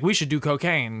 They're like, we should do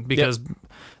cocaine because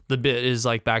the bit is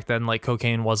like back then, like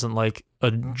cocaine wasn't like a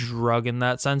drug in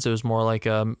that sense. It was more like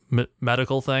a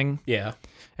medical thing. Yeah.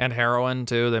 And heroin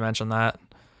too. They mentioned that.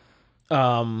 They're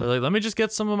like, let me just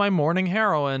get some of my morning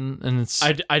heroin. And it's,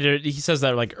 he says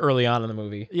that like early on in the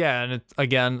movie. Yeah. And it's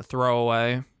again,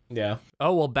 throwaway. Yeah.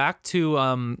 Oh, well, back to,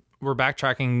 we're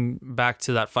backtracking back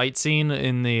to that fight scene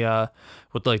in the,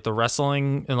 with like the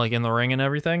wrestling and like in the ring and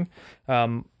everything.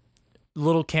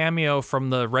 Little cameo from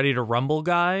the Ready to Rumble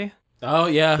guy. Oh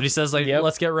yeah, but he says like,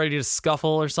 let's get ready to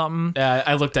scuffle or something. Yeah,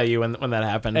 I looked at you when that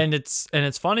happened, and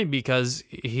it's funny because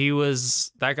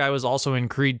that guy was also in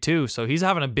Creed 2, so he's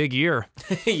having a big year.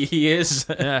 He is.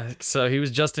 Yeah, so he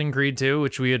was just in Creed 2,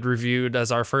 which we had reviewed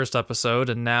as our first episode,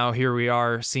 and now here we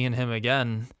are seeing him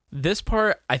again. This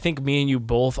part, I think me and you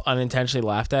both unintentionally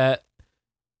laughed at.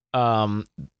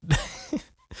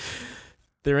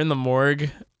 They're in the morgue.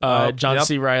 John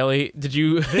C. Reilly. Did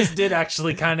you? This did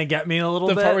actually kind of get me a little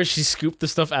bit. The part where she scooped the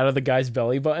stuff out of the guy's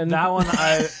belly button. That one,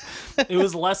 it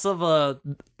was less of a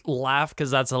laugh because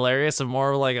that's hilarious, and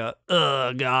more like a,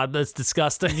 oh god, that's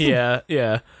disgusting.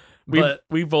 Yeah.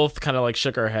 We both kind of like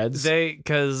shook our heads.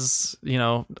 Because,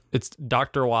 it's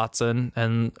Dr. Watson,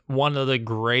 and one of the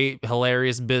great,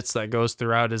 hilarious bits that goes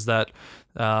throughout is that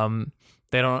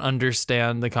they don't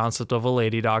understand the concept of a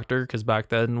lady doctor, because back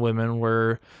then women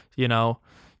were,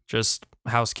 just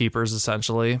housekeepers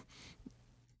essentially.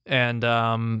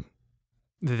 And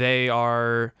they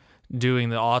are doing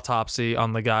the autopsy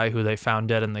on the guy who they found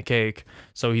dead in the cake.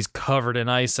 So he's covered in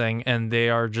icing, and they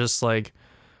are just like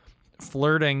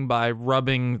flirting by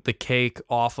rubbing the cake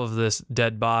off of this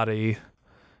dead body.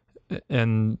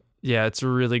 And yeah, it's a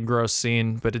really gross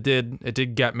scene, but it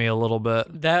did get me a little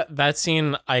bit. That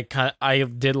scene, I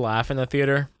did laugh in the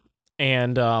theater,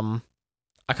 and I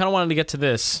kind of wanted to get to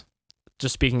this.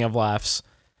 Just speaking of laughs,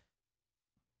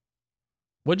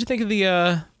 what'd you think of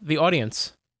the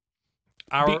audience?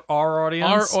 Our audience?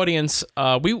 Our audience.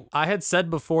 I had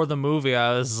said before the movie,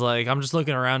 I was like, I'm just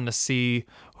looking around to see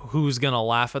who's gonna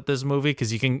laugh at this movie,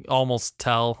 because you can almost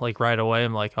tell like right away.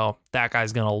 I'm like, oh, that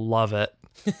guy's gonna love it.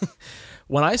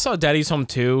 When I saw Daddy's Home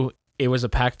 2, it was a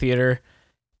packed theater,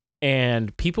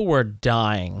 and people were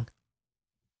dying.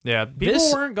 Yeah,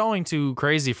 people weren't going too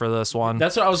crazy for this one.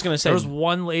 That's what I was gonna say. There was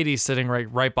one lady sitting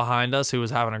right behind us who was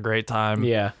having a great time.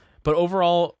 Yeah, but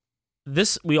overall,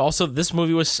 this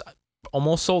movie was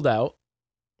almost sold out.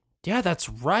 Yeah, that's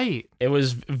right. It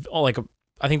was like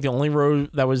I think the only row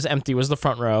that was empty was the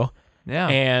front row. Yeah,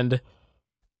 and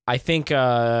I think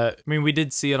I mean, we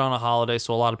did see it on a holiday,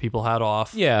 so a lot of people had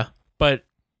off. Yeah, but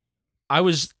I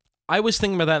was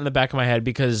thinking about that in the back of my head,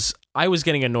 because I was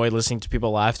getting annoyed listening to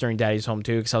people laugh during Daddy's Home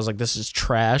 2, because I was like, this is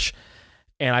trash.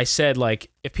 And I said, like,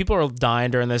 if people are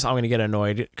dying during this, I'm going to get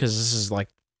annoyed, because this is like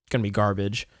going to be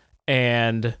garbage.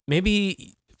 And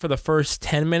maybe for the first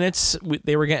 10 minutes,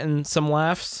 they were getting some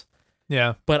laughs.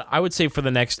 Yeah. But I would say for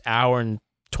the next hour and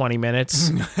 20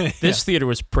 minutes, this theater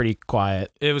was pretty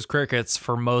quiet. It was crickets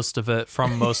for most of it,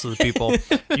 from most of the people.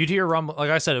 You'd hear rumble. Like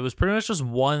I said, it was pretty much just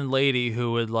one lady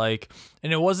who would like,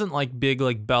 and it wasn't like big,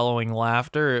 like bellowing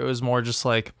laughter. It was more just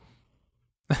like,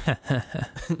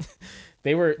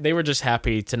 they were just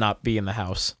happy to not be in the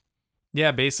house.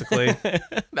 Yeah, basically.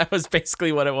 That was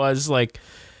basically what it was. Like,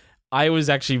 I was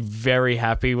actually very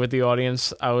happy with the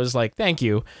audience. I was like, thank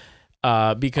you.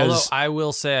 Because although I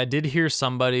will say, I did hear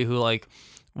somebody who, like,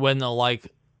 when a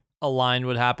line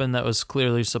would happen that was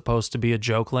clearly supposed to be a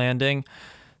joke landing,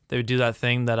 they would do that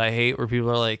thing that I hate, where people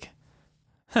are like,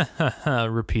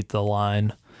 repeat the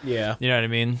line. Yeah. You know what I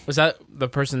mean? Was that the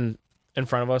person in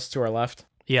front of us to our left?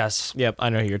 Yes. Yep, I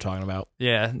know who you're talking about.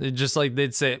 Yeah, just like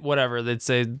they'd say whatever. They'd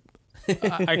say,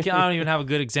 I don't even have a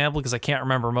good example, because I can't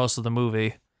remember most of the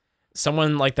movie.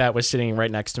 Someone like that was sitting right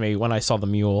next to me when I saw The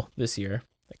Mule this year,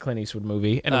 the Clint Eastwood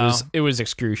movie, and it was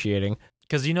excruciating.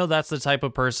 Because that's the type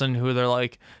of person who they're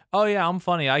like, oh yeah, I'm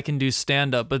funny, I can do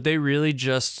stand-up, but they really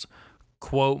just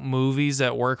quote movies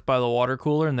at work by the water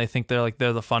cooler, and they think they're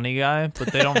the funny guy,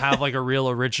 but they don't have like a real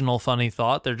original funny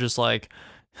thought. They're just like,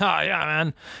 oh yeah,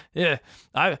 man, yeah,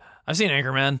 I've seen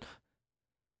Anchorman.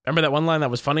 Remember that one line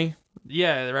that was funny?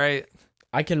 Yeah, right.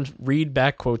 I can read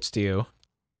back quotes to you.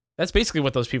 That's basically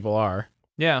what those people are.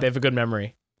 Yeah. They have a good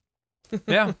memory.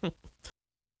 Yeah.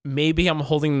 Maybe I'm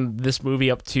holding this movie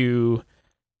up to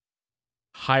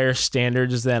higher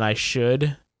standards than I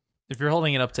should. If you're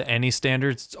holding it up to any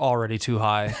standards, it's already too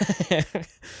high.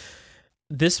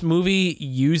 This movie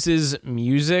uses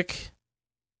music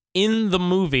in the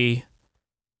movie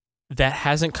that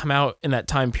hasn't come out in that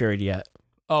time period yet.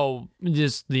 Oh,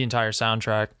 just the entire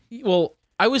soundtrack. Well,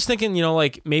 I was thinking,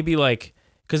 maybe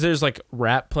because there's like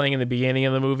rap playing in the beginning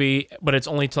of the movie, but it's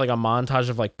only to like a montage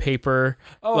of like paper,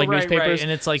 newspapers. Right. And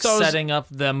it's like setting up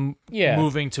them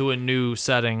moving to a new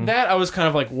setting. That I was kind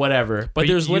of like, whatever. But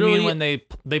there's literally mean when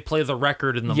they play the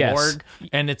record in the morgue,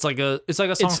 and it's like a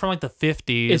song from like the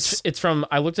 50s. It's from,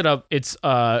 I looked it up. It's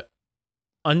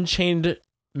Unchained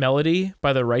Melody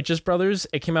by the Righteous Brothers.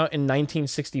 It came out in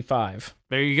 1965.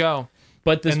 There you go.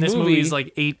 But this movie is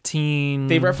like 18.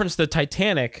 They referenced the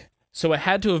Titanic, so it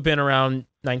had to have been around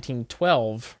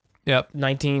 1912. Yep.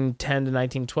 1910 to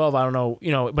 1912. I don't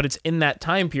know, but it's in that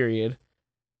time period.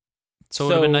 So it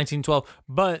would have been 1912.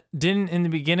 But didn't in the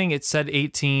beginning it said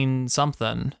 18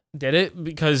 something? Did it?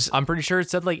 Because I'm pretty sure it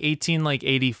said like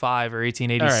 85 or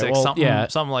 1886, right, well,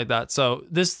 something like that. So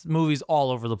this movie's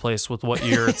all over the place with what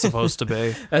year it's supposed to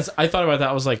be. I thought about that.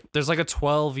 I was like, there's like a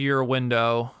 12-year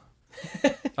window.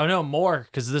 Oh no, more,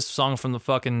 because this song from the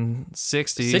fucking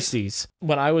 60s.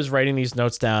 When I was writing these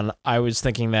notes down, I was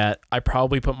thinking that I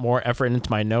probably put more effort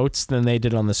into my notes than they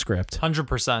did on the script.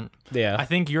 100%. Yeah. I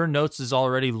think your notes is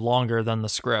already longer than the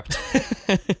script.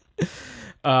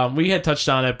 We had touched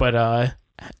on it, but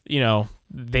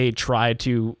they tried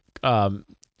to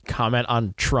comment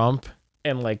on Trump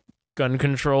and like gun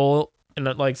control and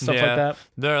like stuff like that.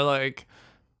 They're like,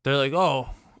 oh,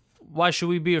 why should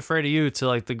we be afraid of you? To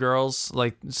like the girls,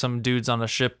 like some dudes on a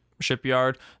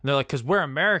shipyard. And they're like, because we're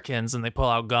Americans, and they pull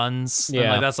out guns. Yeah,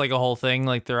 and like that's like a whole thing.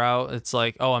 Like throughout, it's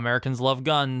like, oh, Americans love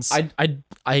guns.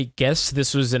 I guess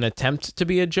this was an attempt to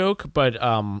be a joke, but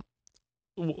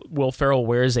Will Ferrell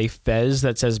wears a fez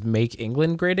that says "Make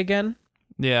England Great Again."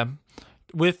 Yeah,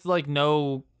 with like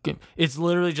no. It's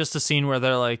literally just a scene where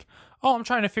they're like, oh, I'm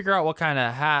trying to figure out what kind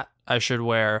of hat I should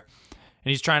wear. And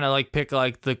he's trying to like pick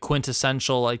like the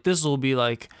quintessential, like this will be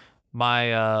like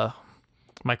my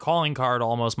my calling card,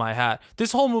 almost my hat.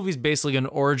 This whole movie's basically an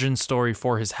origin story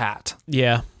for his hat.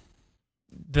 Yeah.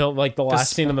 The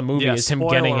last scene of the movie is him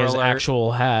getting his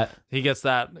actual hat. He gets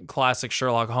that classic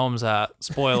Sherlock Holmes hat.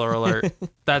 Spoiler alert.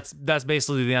 That's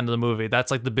basically the end of the movie. That's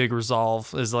like the big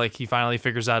resolve, is like he finally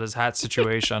figures out his hat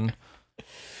situation.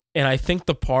 And I think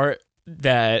the part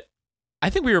that I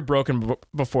think we were broken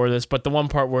before this, but the one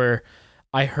part where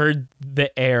I heard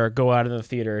the air go out of the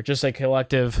theater, just like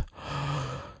collective,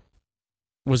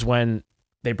 was when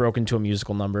they broke into a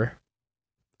musical number.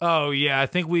 Oh yeah, I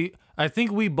think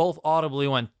we both audibly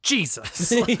went,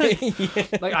 Jesus.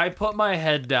 Like I put my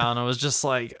head down. I was just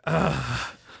like,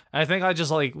 ugh. I think I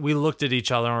just like, we looked at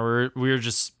each other and we were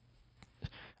just,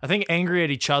 I think, angry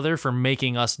at each other for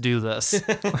making us do this.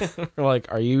 We're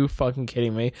like, are you fucking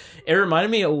kidding me? It reminded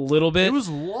me a little bit. It was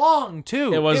long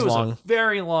too. It was long. A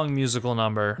very long musical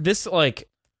number. This, like,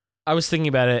 I was thinking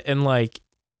about it, and like,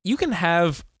 you can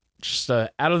have just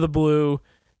a out of the blue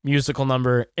musical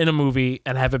number in a movie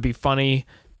and have it be funny,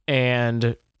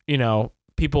 and you know,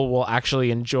 people will actually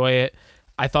enjoy it.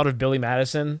 I thought of Billy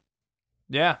Madison.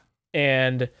 Yeah.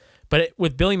 But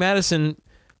with Billy Madison,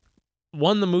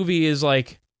 the movie is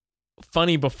like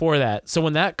funny before that. So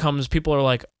when that comes, people are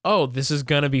like, oh, this is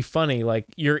going to be funny. Like,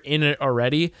 you're in it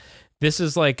already. This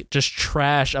is like just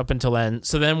trash up until then.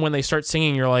 So then when they start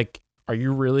singing, you're like, are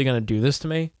you really going to do this to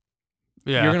me?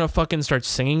 Yeah. You're going to fucking start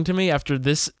singing to me after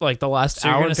this, like the last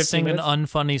hour and 15 sing minutes? an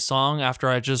unfunny song after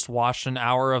I just watched an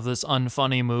hour of this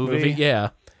unfunny movie? Yeah.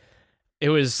 It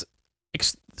was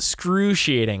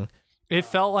excruciating. It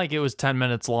felt like it was 10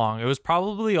 minutes long. It was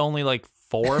probably only like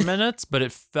 4 minutes, but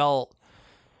it felt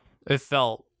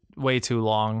way too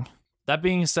long. That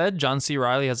being said, John C.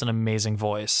 Reilly has an amazing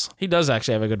voice. He does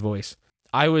actually have a good voice.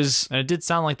 And it did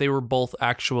sound like they were both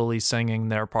actually singing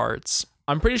their parts.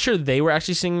 I'm pretty sure they were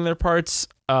actually singing their parts.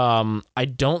 I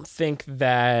don't think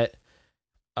that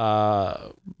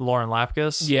Lauren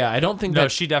Lapkus. Yeah, I don't think no,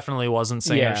 that she definitely wasn't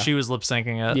singing. Yeah. She was lip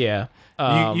syncing it.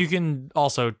 Yeah, you can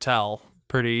also tell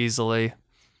pretty easily.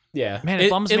 Yeah, man, it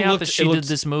bums me out that she did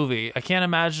this movie. I can't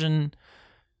imagine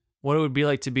what it would be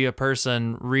like to be a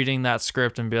person reading that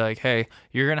script and be like, hey,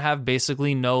 you're going to have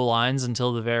basically no lines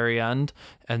until the very end.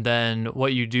 And then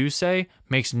what you do say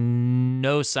makes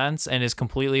no sense and is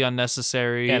completely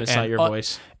unnecessary. And it's not your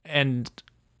voice. And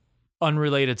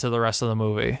unrelated to the rest of the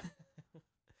movie.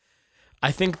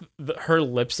 I think her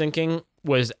lip syncing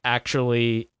was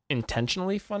actually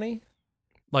intentionally funny.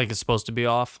 Like it's supposed to be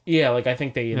off? Yeah, like I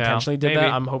think they intentionally did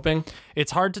that, I'm hoping.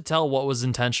 It's hard to tell what was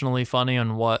intentionally funny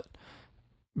and what...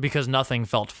 because nothing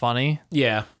felt funny.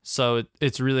 Yeah. So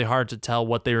it's really hard to tell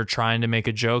what they were trying to make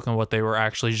a joke and what they were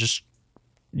actually just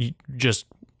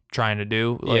trying to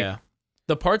do. Like, yeah.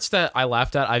 The parts that I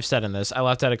laughed at, I've said in this, I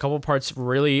laughed at a couple parts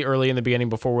really early in the beginning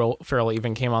before Will Ferrell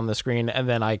even came on the screen, and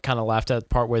then I kind of laughed at the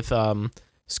part with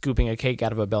scooping a cake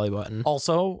out of a belly button.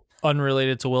 Also,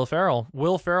 unrelated to Will Ferrell.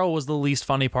 Will Ferrell was the least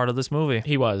funny part of this movie.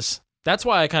 He was. That's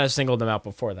why I kind of singled him out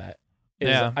before that.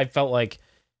 Yeah. I felt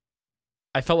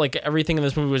like everything in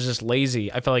this movie was just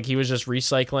lazy. I felt like he was just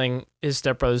recycling his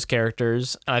stepbrother's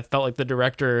characters. And I felt like the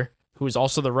director, who was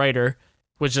also the writer,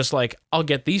 was just like, I'll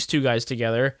get these two guys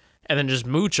together and then just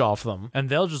mooch off them. And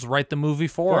they'll just write the movie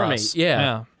for us. Me.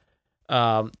 Yeah.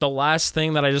 The last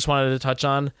thing that I just wanted to touch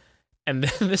on, and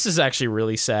this is actually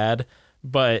really sad,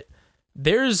 but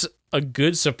there's a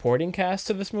good supporting cast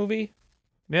to this movie.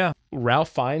 Yeah. Ralph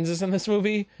Fiennes is in this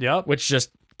movie. Yep. Which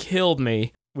just killed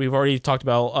me. We've already talked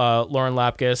about Lauren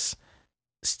Lapkus.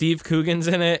 Steve Coogan's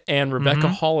in it, and Rebecca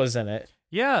Hall is in it.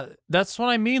 Yeah, that's what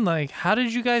I mean. Like, how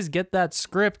did you guys get that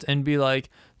script and be like,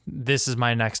 this is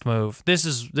my next move? This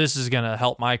is gonna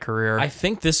help my career. I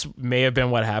think this may have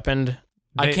been what happened.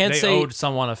 They owed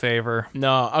someone a favor.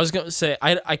 No, I was gonna say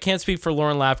I can't speak for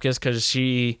Lauren Lapkus because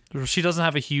she doesn't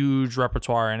have a huge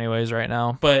repertoire anyways right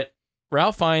now. But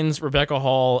Ralph Fiennes, Rebecca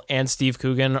Hall, and Steve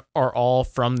Coogan are all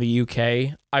from the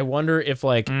UK. I wonder if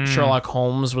like Sherlock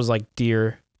Holmes was like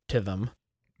dear to them.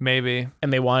 Maybe.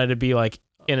 And they wanted to be like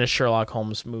in a Sherlock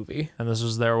Holmes movie. And this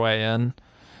was their way in.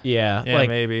 Yeah, like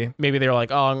maybe they were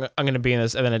like, oh, I'm going to be in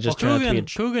this, and then it just turned out to be.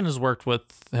 Coogan has worked with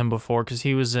him before because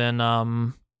he was in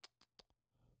the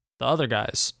other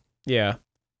guys. Yeah,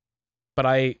 but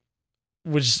I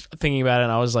was thinking about it,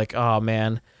 and I was like, oh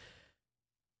man,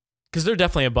 because they're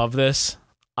definitely above this.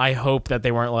 I hope that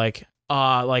they weren't like,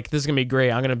 like this is gonna be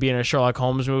great. I'm gonna be in a Sherlock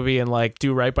Holmes movie and like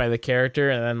do right by the character,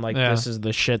 and then like this is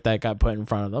the shit that got put in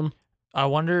front of them. I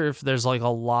wonder if there's like a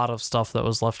lot of stuff that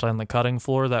was left on the cutting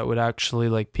floor that would actually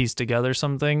like piece together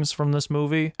some things from this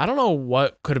movie. I don't know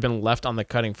what could have been left on the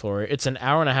cutting floor. It's an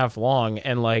hour and a half long,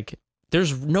 and like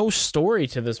there's no story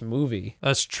to this movie.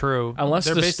 That's true. Unless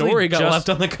the story got left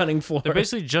on the cutting floor. They're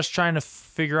basically just trying to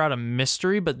figure out a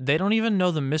mystery, but they don't even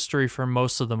know the mystery for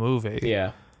most of the movie.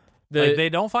 Yeah. They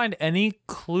don't find any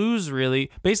clues,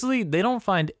 really. Basically, they don't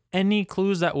find any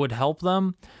clues that would help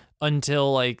them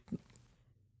until like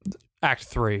Act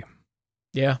 3.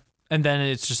 Yeah. And then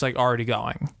it's just like already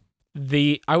going.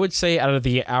 I would say out of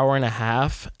the hour and a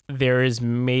half, there is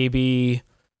maybe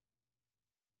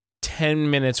 10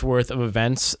 minutes worth of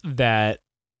events that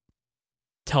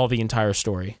tell the entire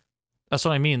story. That's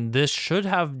what I mean. This should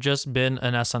have just been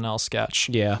an SNL sketch.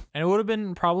 Yeah. And it would have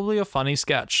been probably a funny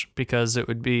sketch because it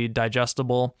would be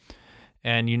digestible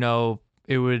and,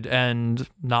 it would end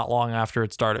not long after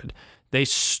it started. They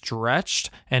stretched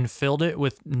and filled it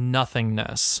with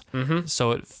nothingness. Mm-hmm.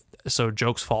 So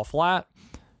jokes fall flat.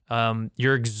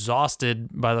 You're exhausted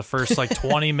by the first like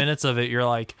 20 minutes of it. You're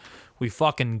like, we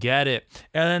fucking get it.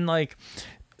 And then like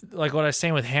what I was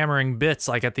saying with hammering bits,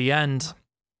 like at the end,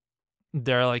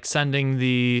 they're like sending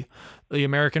the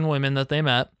American women that they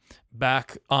met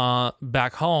back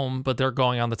home, but they're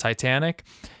going on the Titanic,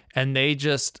 and they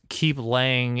just keep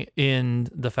laying in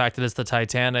the fact that it's the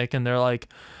Titanic, and they're like,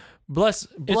 bless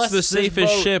it's the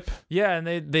safest boat. ship. Yeah,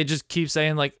 and they just keep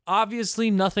saying like,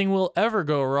 obviously nothing will ever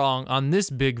go wrong on this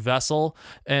big vessel,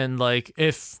 and like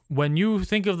when you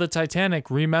think of the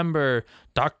Titanic, remember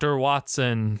Dr.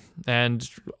 Watson and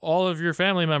all of your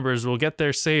family members will get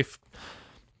there safe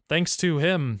thanks to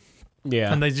him.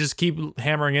 Yeah. And they just keep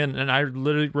hammering in, and I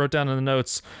literally wrote down in the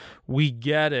notes, we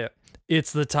get it.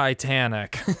 It's the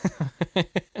Titanic.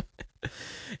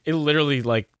 It literally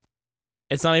like,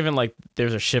 it's not even like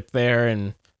there's a ship there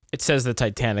and it says the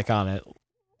Titanic on it.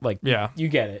 Like, yeah, you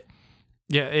get it.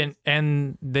 Yeah,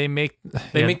 and they make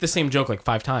the same joke like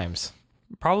 5 times.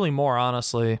 Probably more,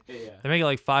 honestly. Yeah. They make it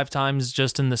like 5 times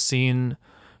just in the scene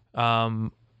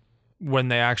when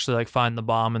they actually like find the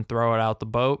bomb and throw it out the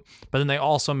boat. But then they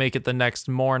also make it the next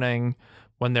morning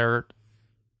when the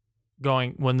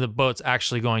boat's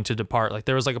actually going to depart. Like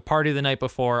there was like a party the night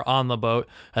before on the boat,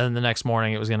 and then the next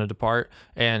morning it was going to depart.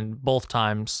 And both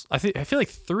times, I feel like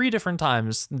 3 different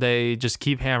times they just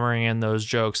keep hammering in those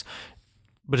jokes,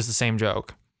 but it's the same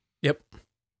joke. Yep.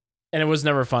 And it was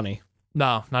never funny.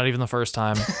 No, not even the first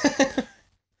time.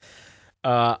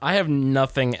 I have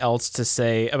nothing else to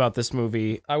say about this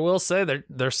movie. I will say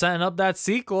they're setting up that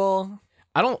sequel.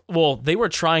 They were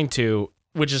trying to,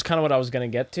 which is kind of what I was going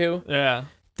to get to. Yeah.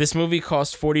 This movie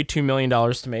cost $42 million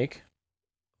to make.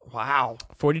 Wow.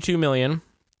 $42 million.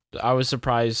 I was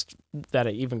surprised that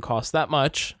it even cost that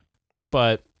much,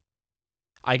 but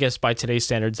I guess by today's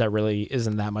standards, that really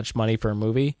isn't that much money for a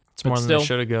movie. It's more than they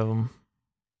should have given them.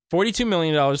 $42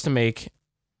 million to make.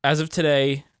 As of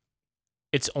today,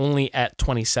 it's only at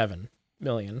 $27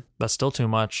 million. That's still too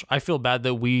much. I feel bad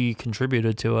that we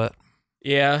contributed to it.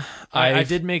 Yeah. I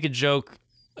did make a joke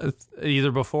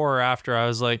either before or after. I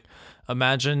was like,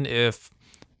 imagine if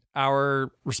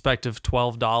our respective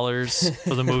 $12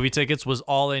 for the movie tickets was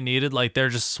all they needed. Like they're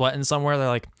just sweating somewhere. They're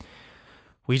like,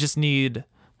 we just need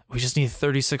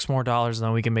 $36 more and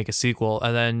then we can make a sequel.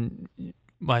 And then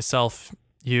myself,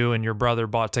 you, and your brother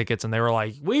bought tickets, and they were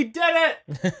like, we did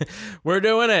it. We're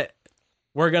doing it.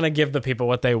 We're going to give the people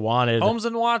what they wanted. Holmes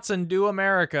and Watson do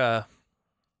America.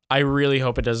 I really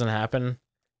hope it doesn't happen.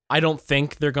 I don't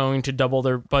think they're going to double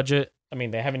their budget. I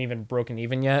mean, they haven't even broken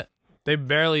even yet. They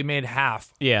barely made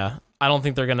half. Yeah. I don't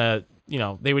think they're going to,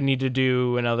 they would need to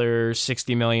do another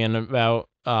 $60 million about,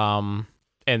 and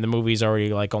the movie's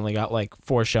already like only got like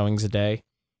 4 showings a day.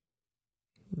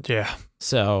 Yeah.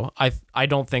 So I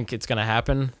don't think it's going to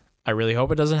happen. I really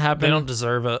hope it doesn't happen. They don't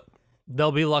deserve it.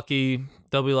 They'll be lucky.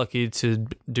 They'll be lucky to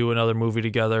do another movie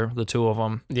together, the two of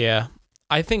them. Yeah.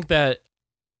 I think that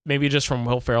maybe just from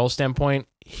Will Ferrell's standpoint,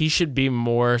 he should be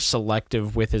more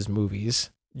selective with his movies.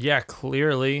 Yeah,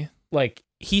 clearly. Like,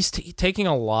 he's taking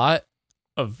a lot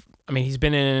of... I mean, he's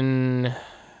been in,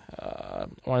 I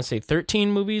want to say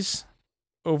 13 movies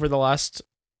over the last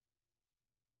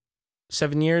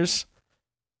 7 years.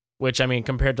 Which, I mean,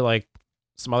 compared to, like,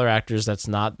 some other actors, that's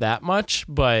not that much.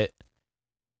 But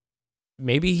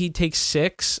maybe he takes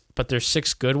 6, but there's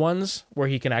 6 good ones where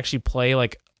he can actually play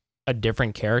like a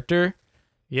different character.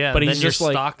 Yeah, but then he's your just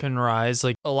like, stock can rise.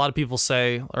 Like a lot of people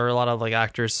say, or a lot of like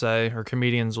actors say, or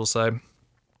comedians will say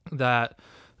that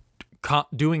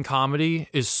doing comedy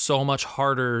is so much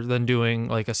harder than doing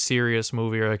like a serious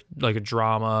movie or like a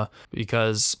drama,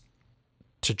 because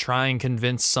to try and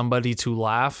convince somebody to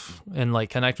laugh and like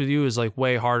connect with you is like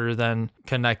way harder than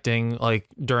connecting like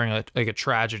during a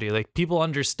tragedy. Like people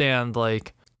understand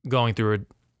like going through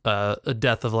a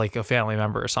death of like a family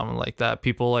member or something like that.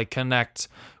 People like connect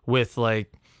with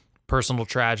like personal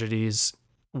tragedies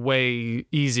way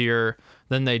easier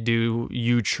than they do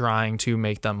you trying to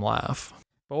make them laugh.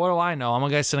 But what do I know? I'm a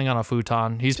guy sitting on a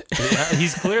futon. He's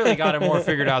clearly got it more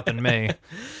figured out than me.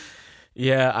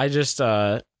 Yeah, I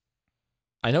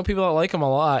know people that like him a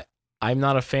lot. I'm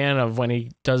not a fan of when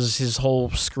he does his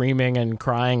whole screaming and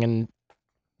crying and,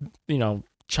 you know,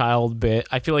 child bit.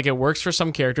 I feel like it works for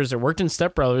some characters. It worked in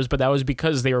Step Brothers, but that was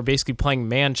because they were basically playing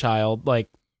man-child like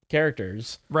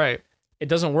characters. Right. It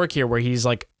doesn't work here where he's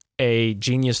like a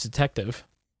genius detective.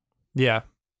 Yeah.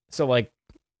 So like,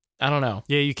 I don't know.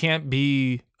 Yeah, you can't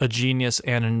be a genius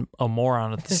and a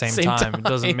moron at the same time. It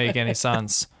doesn't make any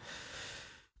sense.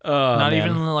 Not even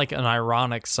in like an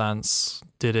ironic sense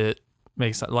did it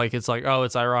make sense. Like it's like, oh,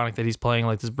 it's ironic that he's playing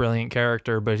like this brilliant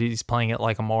character, but he's playing it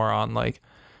like a moron. Like,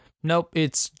 nope,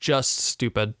 it's just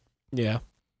stupid. Yeah.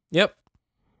 Yep.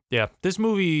 Yeah. This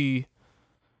movie.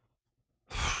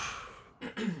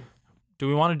 Do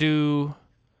we want to do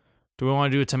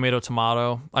a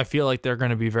tomato? I feel like they're going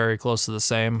to be very close to the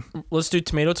same. Let's do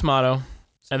tomato,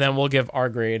 and then we'll give our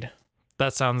grade.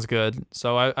 That sounds good.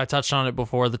 So I touched on it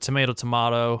before, the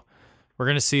tomato. We're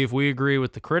going to see if we agree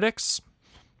with the critics,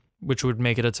 which would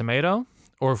make it a tomato,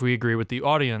 or if we agree with the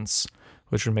audience,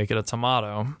 which would make it a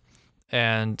tomato.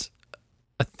 And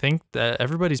I think that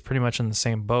everybody's pretty much in the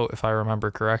same boat, if I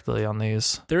remember correctly, on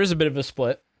these. There is a bit of a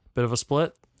split.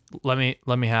 Let me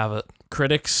have it.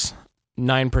 Critics,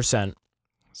 9%.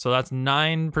 So that's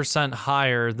 9%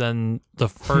 higher than the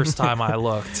first time I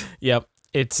looked. Yep.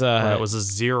 It was a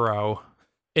 0.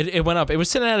 It went up. It was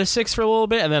sitting at a 6 for a little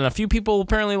bit, and then a few people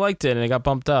apparently liked it, and it got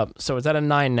bumped up. So it's at a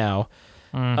 9 now.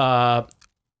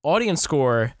 Audience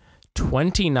score,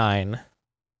 29.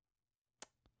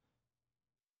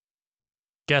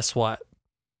 Guess what?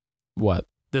 What?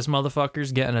 This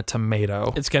motherfucker's getting a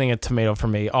tomato. It's getting a tomato for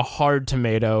me. A hard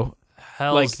tomato.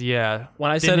 Hell's yeah. When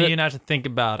I Didn't said even have to think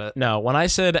about it. No, when I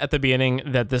said at the beginning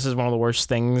that this is one of the worst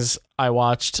things I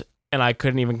watched and I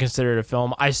couldn't even consider it a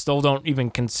film, I still don't even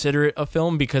consider it a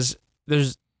film because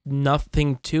there's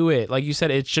nothing to it. Like you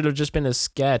said, it should have just been a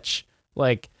sketch.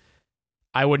 Like,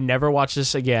 I would never watch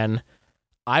this again.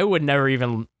 I would never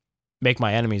even make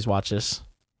my enemies watch this.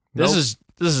 Nope.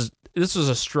 This was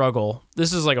a struggle.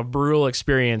 This is like a brutal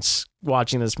experience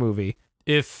watching this movie.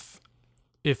 If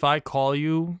I call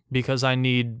you because I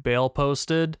need bail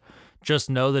posted, just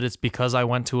know that it's because I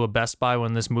went to a Best Buy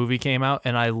when this movie came out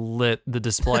and I lit the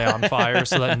display on fire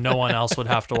so that no one else would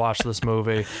have to watch this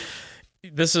movie.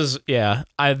 This is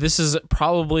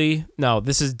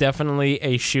definitely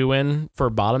a shoo-in for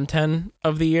bottom 10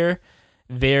 of the year.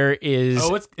 There is...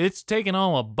 Oh, it's taking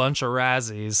home a bunch of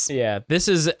Razzies. Yeah, this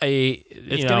is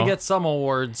It's going to get some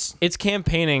awards. It's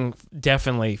campaigning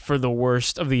definitely for the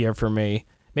worst of the year for me.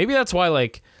 Maybe that's why,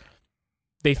 like,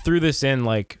 they threw this in,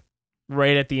 like,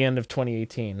 right at the end of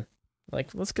 2018.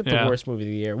 Like, let's get the worst movie of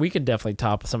the year. We could definitely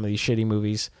top some of these shitty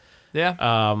movies.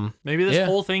 Yeah. Maybe this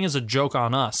whole thing is a joke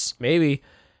on us. Maybe.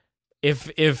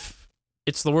 If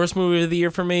it's the worst movie of the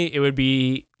year for me, it would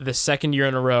be the second year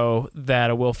in a row that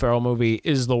a Will Ferrell movie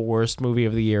is the worst movie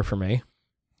of the year for me.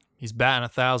 He's batting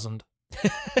 1,000.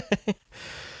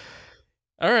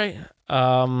 All right.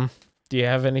 Do you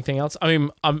have anything else? I mean,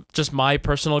 just my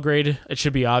personal grade. It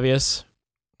should be obvious.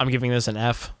 I'm giving this an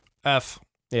F. F.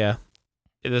 Yeah.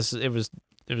 It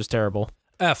was terrible.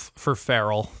 F for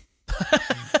Ferrell.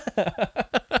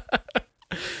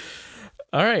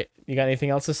 All right. You got anything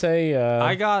else to say?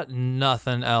 I got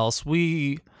nothing else.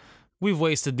 We've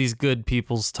wasted these good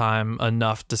people's time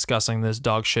enough discussing this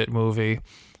dog shit movie.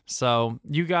 So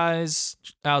you guys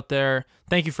out there,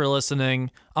 thank you for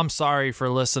listening. I'm sorry for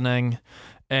listening.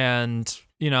 And,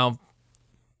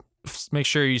 make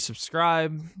sure you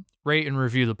subscribe, rate and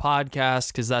review the podcast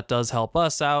because that does help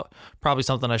us out. Probably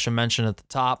something I should mention at the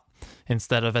top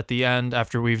instead of at the end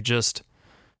after we've just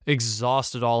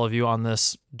exhausted all of you on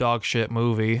this dog shit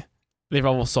movie. They've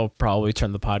also probably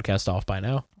turned the podcast off by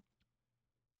now.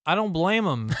 I don't blame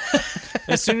them.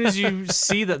 As soon as you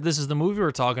see that this is the movie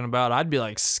we're talking about, I'd be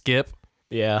like, skip.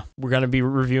 Yeah, we're going to be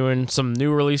reviewing some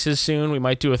new releases soon. We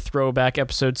might do a throwback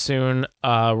episode soon.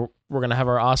 we're going to have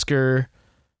our Oscar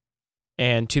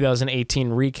and 2018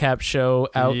 recap show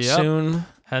out soon.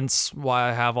 Hence why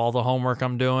I have all the homework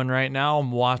I'm doing right now.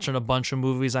 I'm watching a bunch of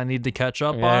movies I need to catch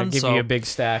up on. Give you a big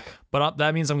stack. But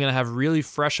that means I'm going to have really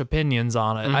fresh opinions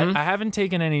on it. I haven't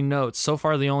taken any notes. So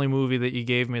far, the only movie that you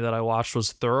gave me that I watched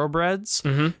was Thoroughbreds,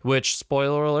 which,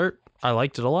 spoiler alert, I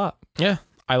liked it a lot. Yeah,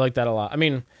 I like that a lot. I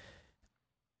mean,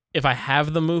 if I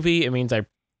have the movie, it means I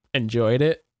enjoyed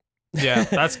it. Yeah,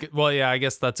 that's good. Well, yeah, I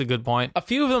guess that's a good point. A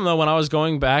few of them, though, when I was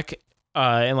going back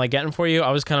and like getting for you,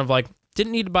 I was kind of like,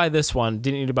 didn't need to buy this one,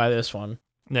 didn't need to buy this one.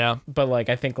 Yeah. But like,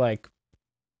 I think like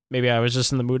maybe I was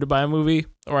just in the mood to buy a movie,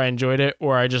 or I enjoyed it,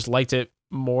 or I just liked it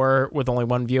more with only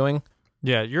one viewing.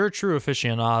 Yeah, you're a true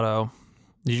aficionado.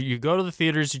 You go to the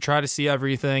theaters, you try to see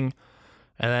everything,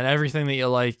 and then everything that you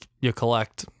like, you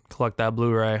collect that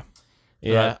Blu-ray.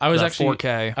 Yeah, I was actually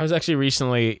 4K. I was actually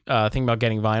recently thinking about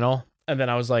getting vinyl, and then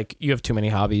I was like, you have too many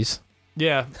hobbies.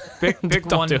 Yeah, pick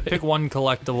one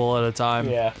collectible at a time.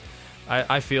 Yeah.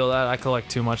 I feel that. I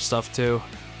collect too much stuff too.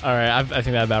 All right, I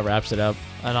think that about wraps it up.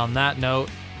 And on that note,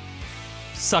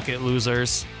 suck it,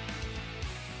 losers.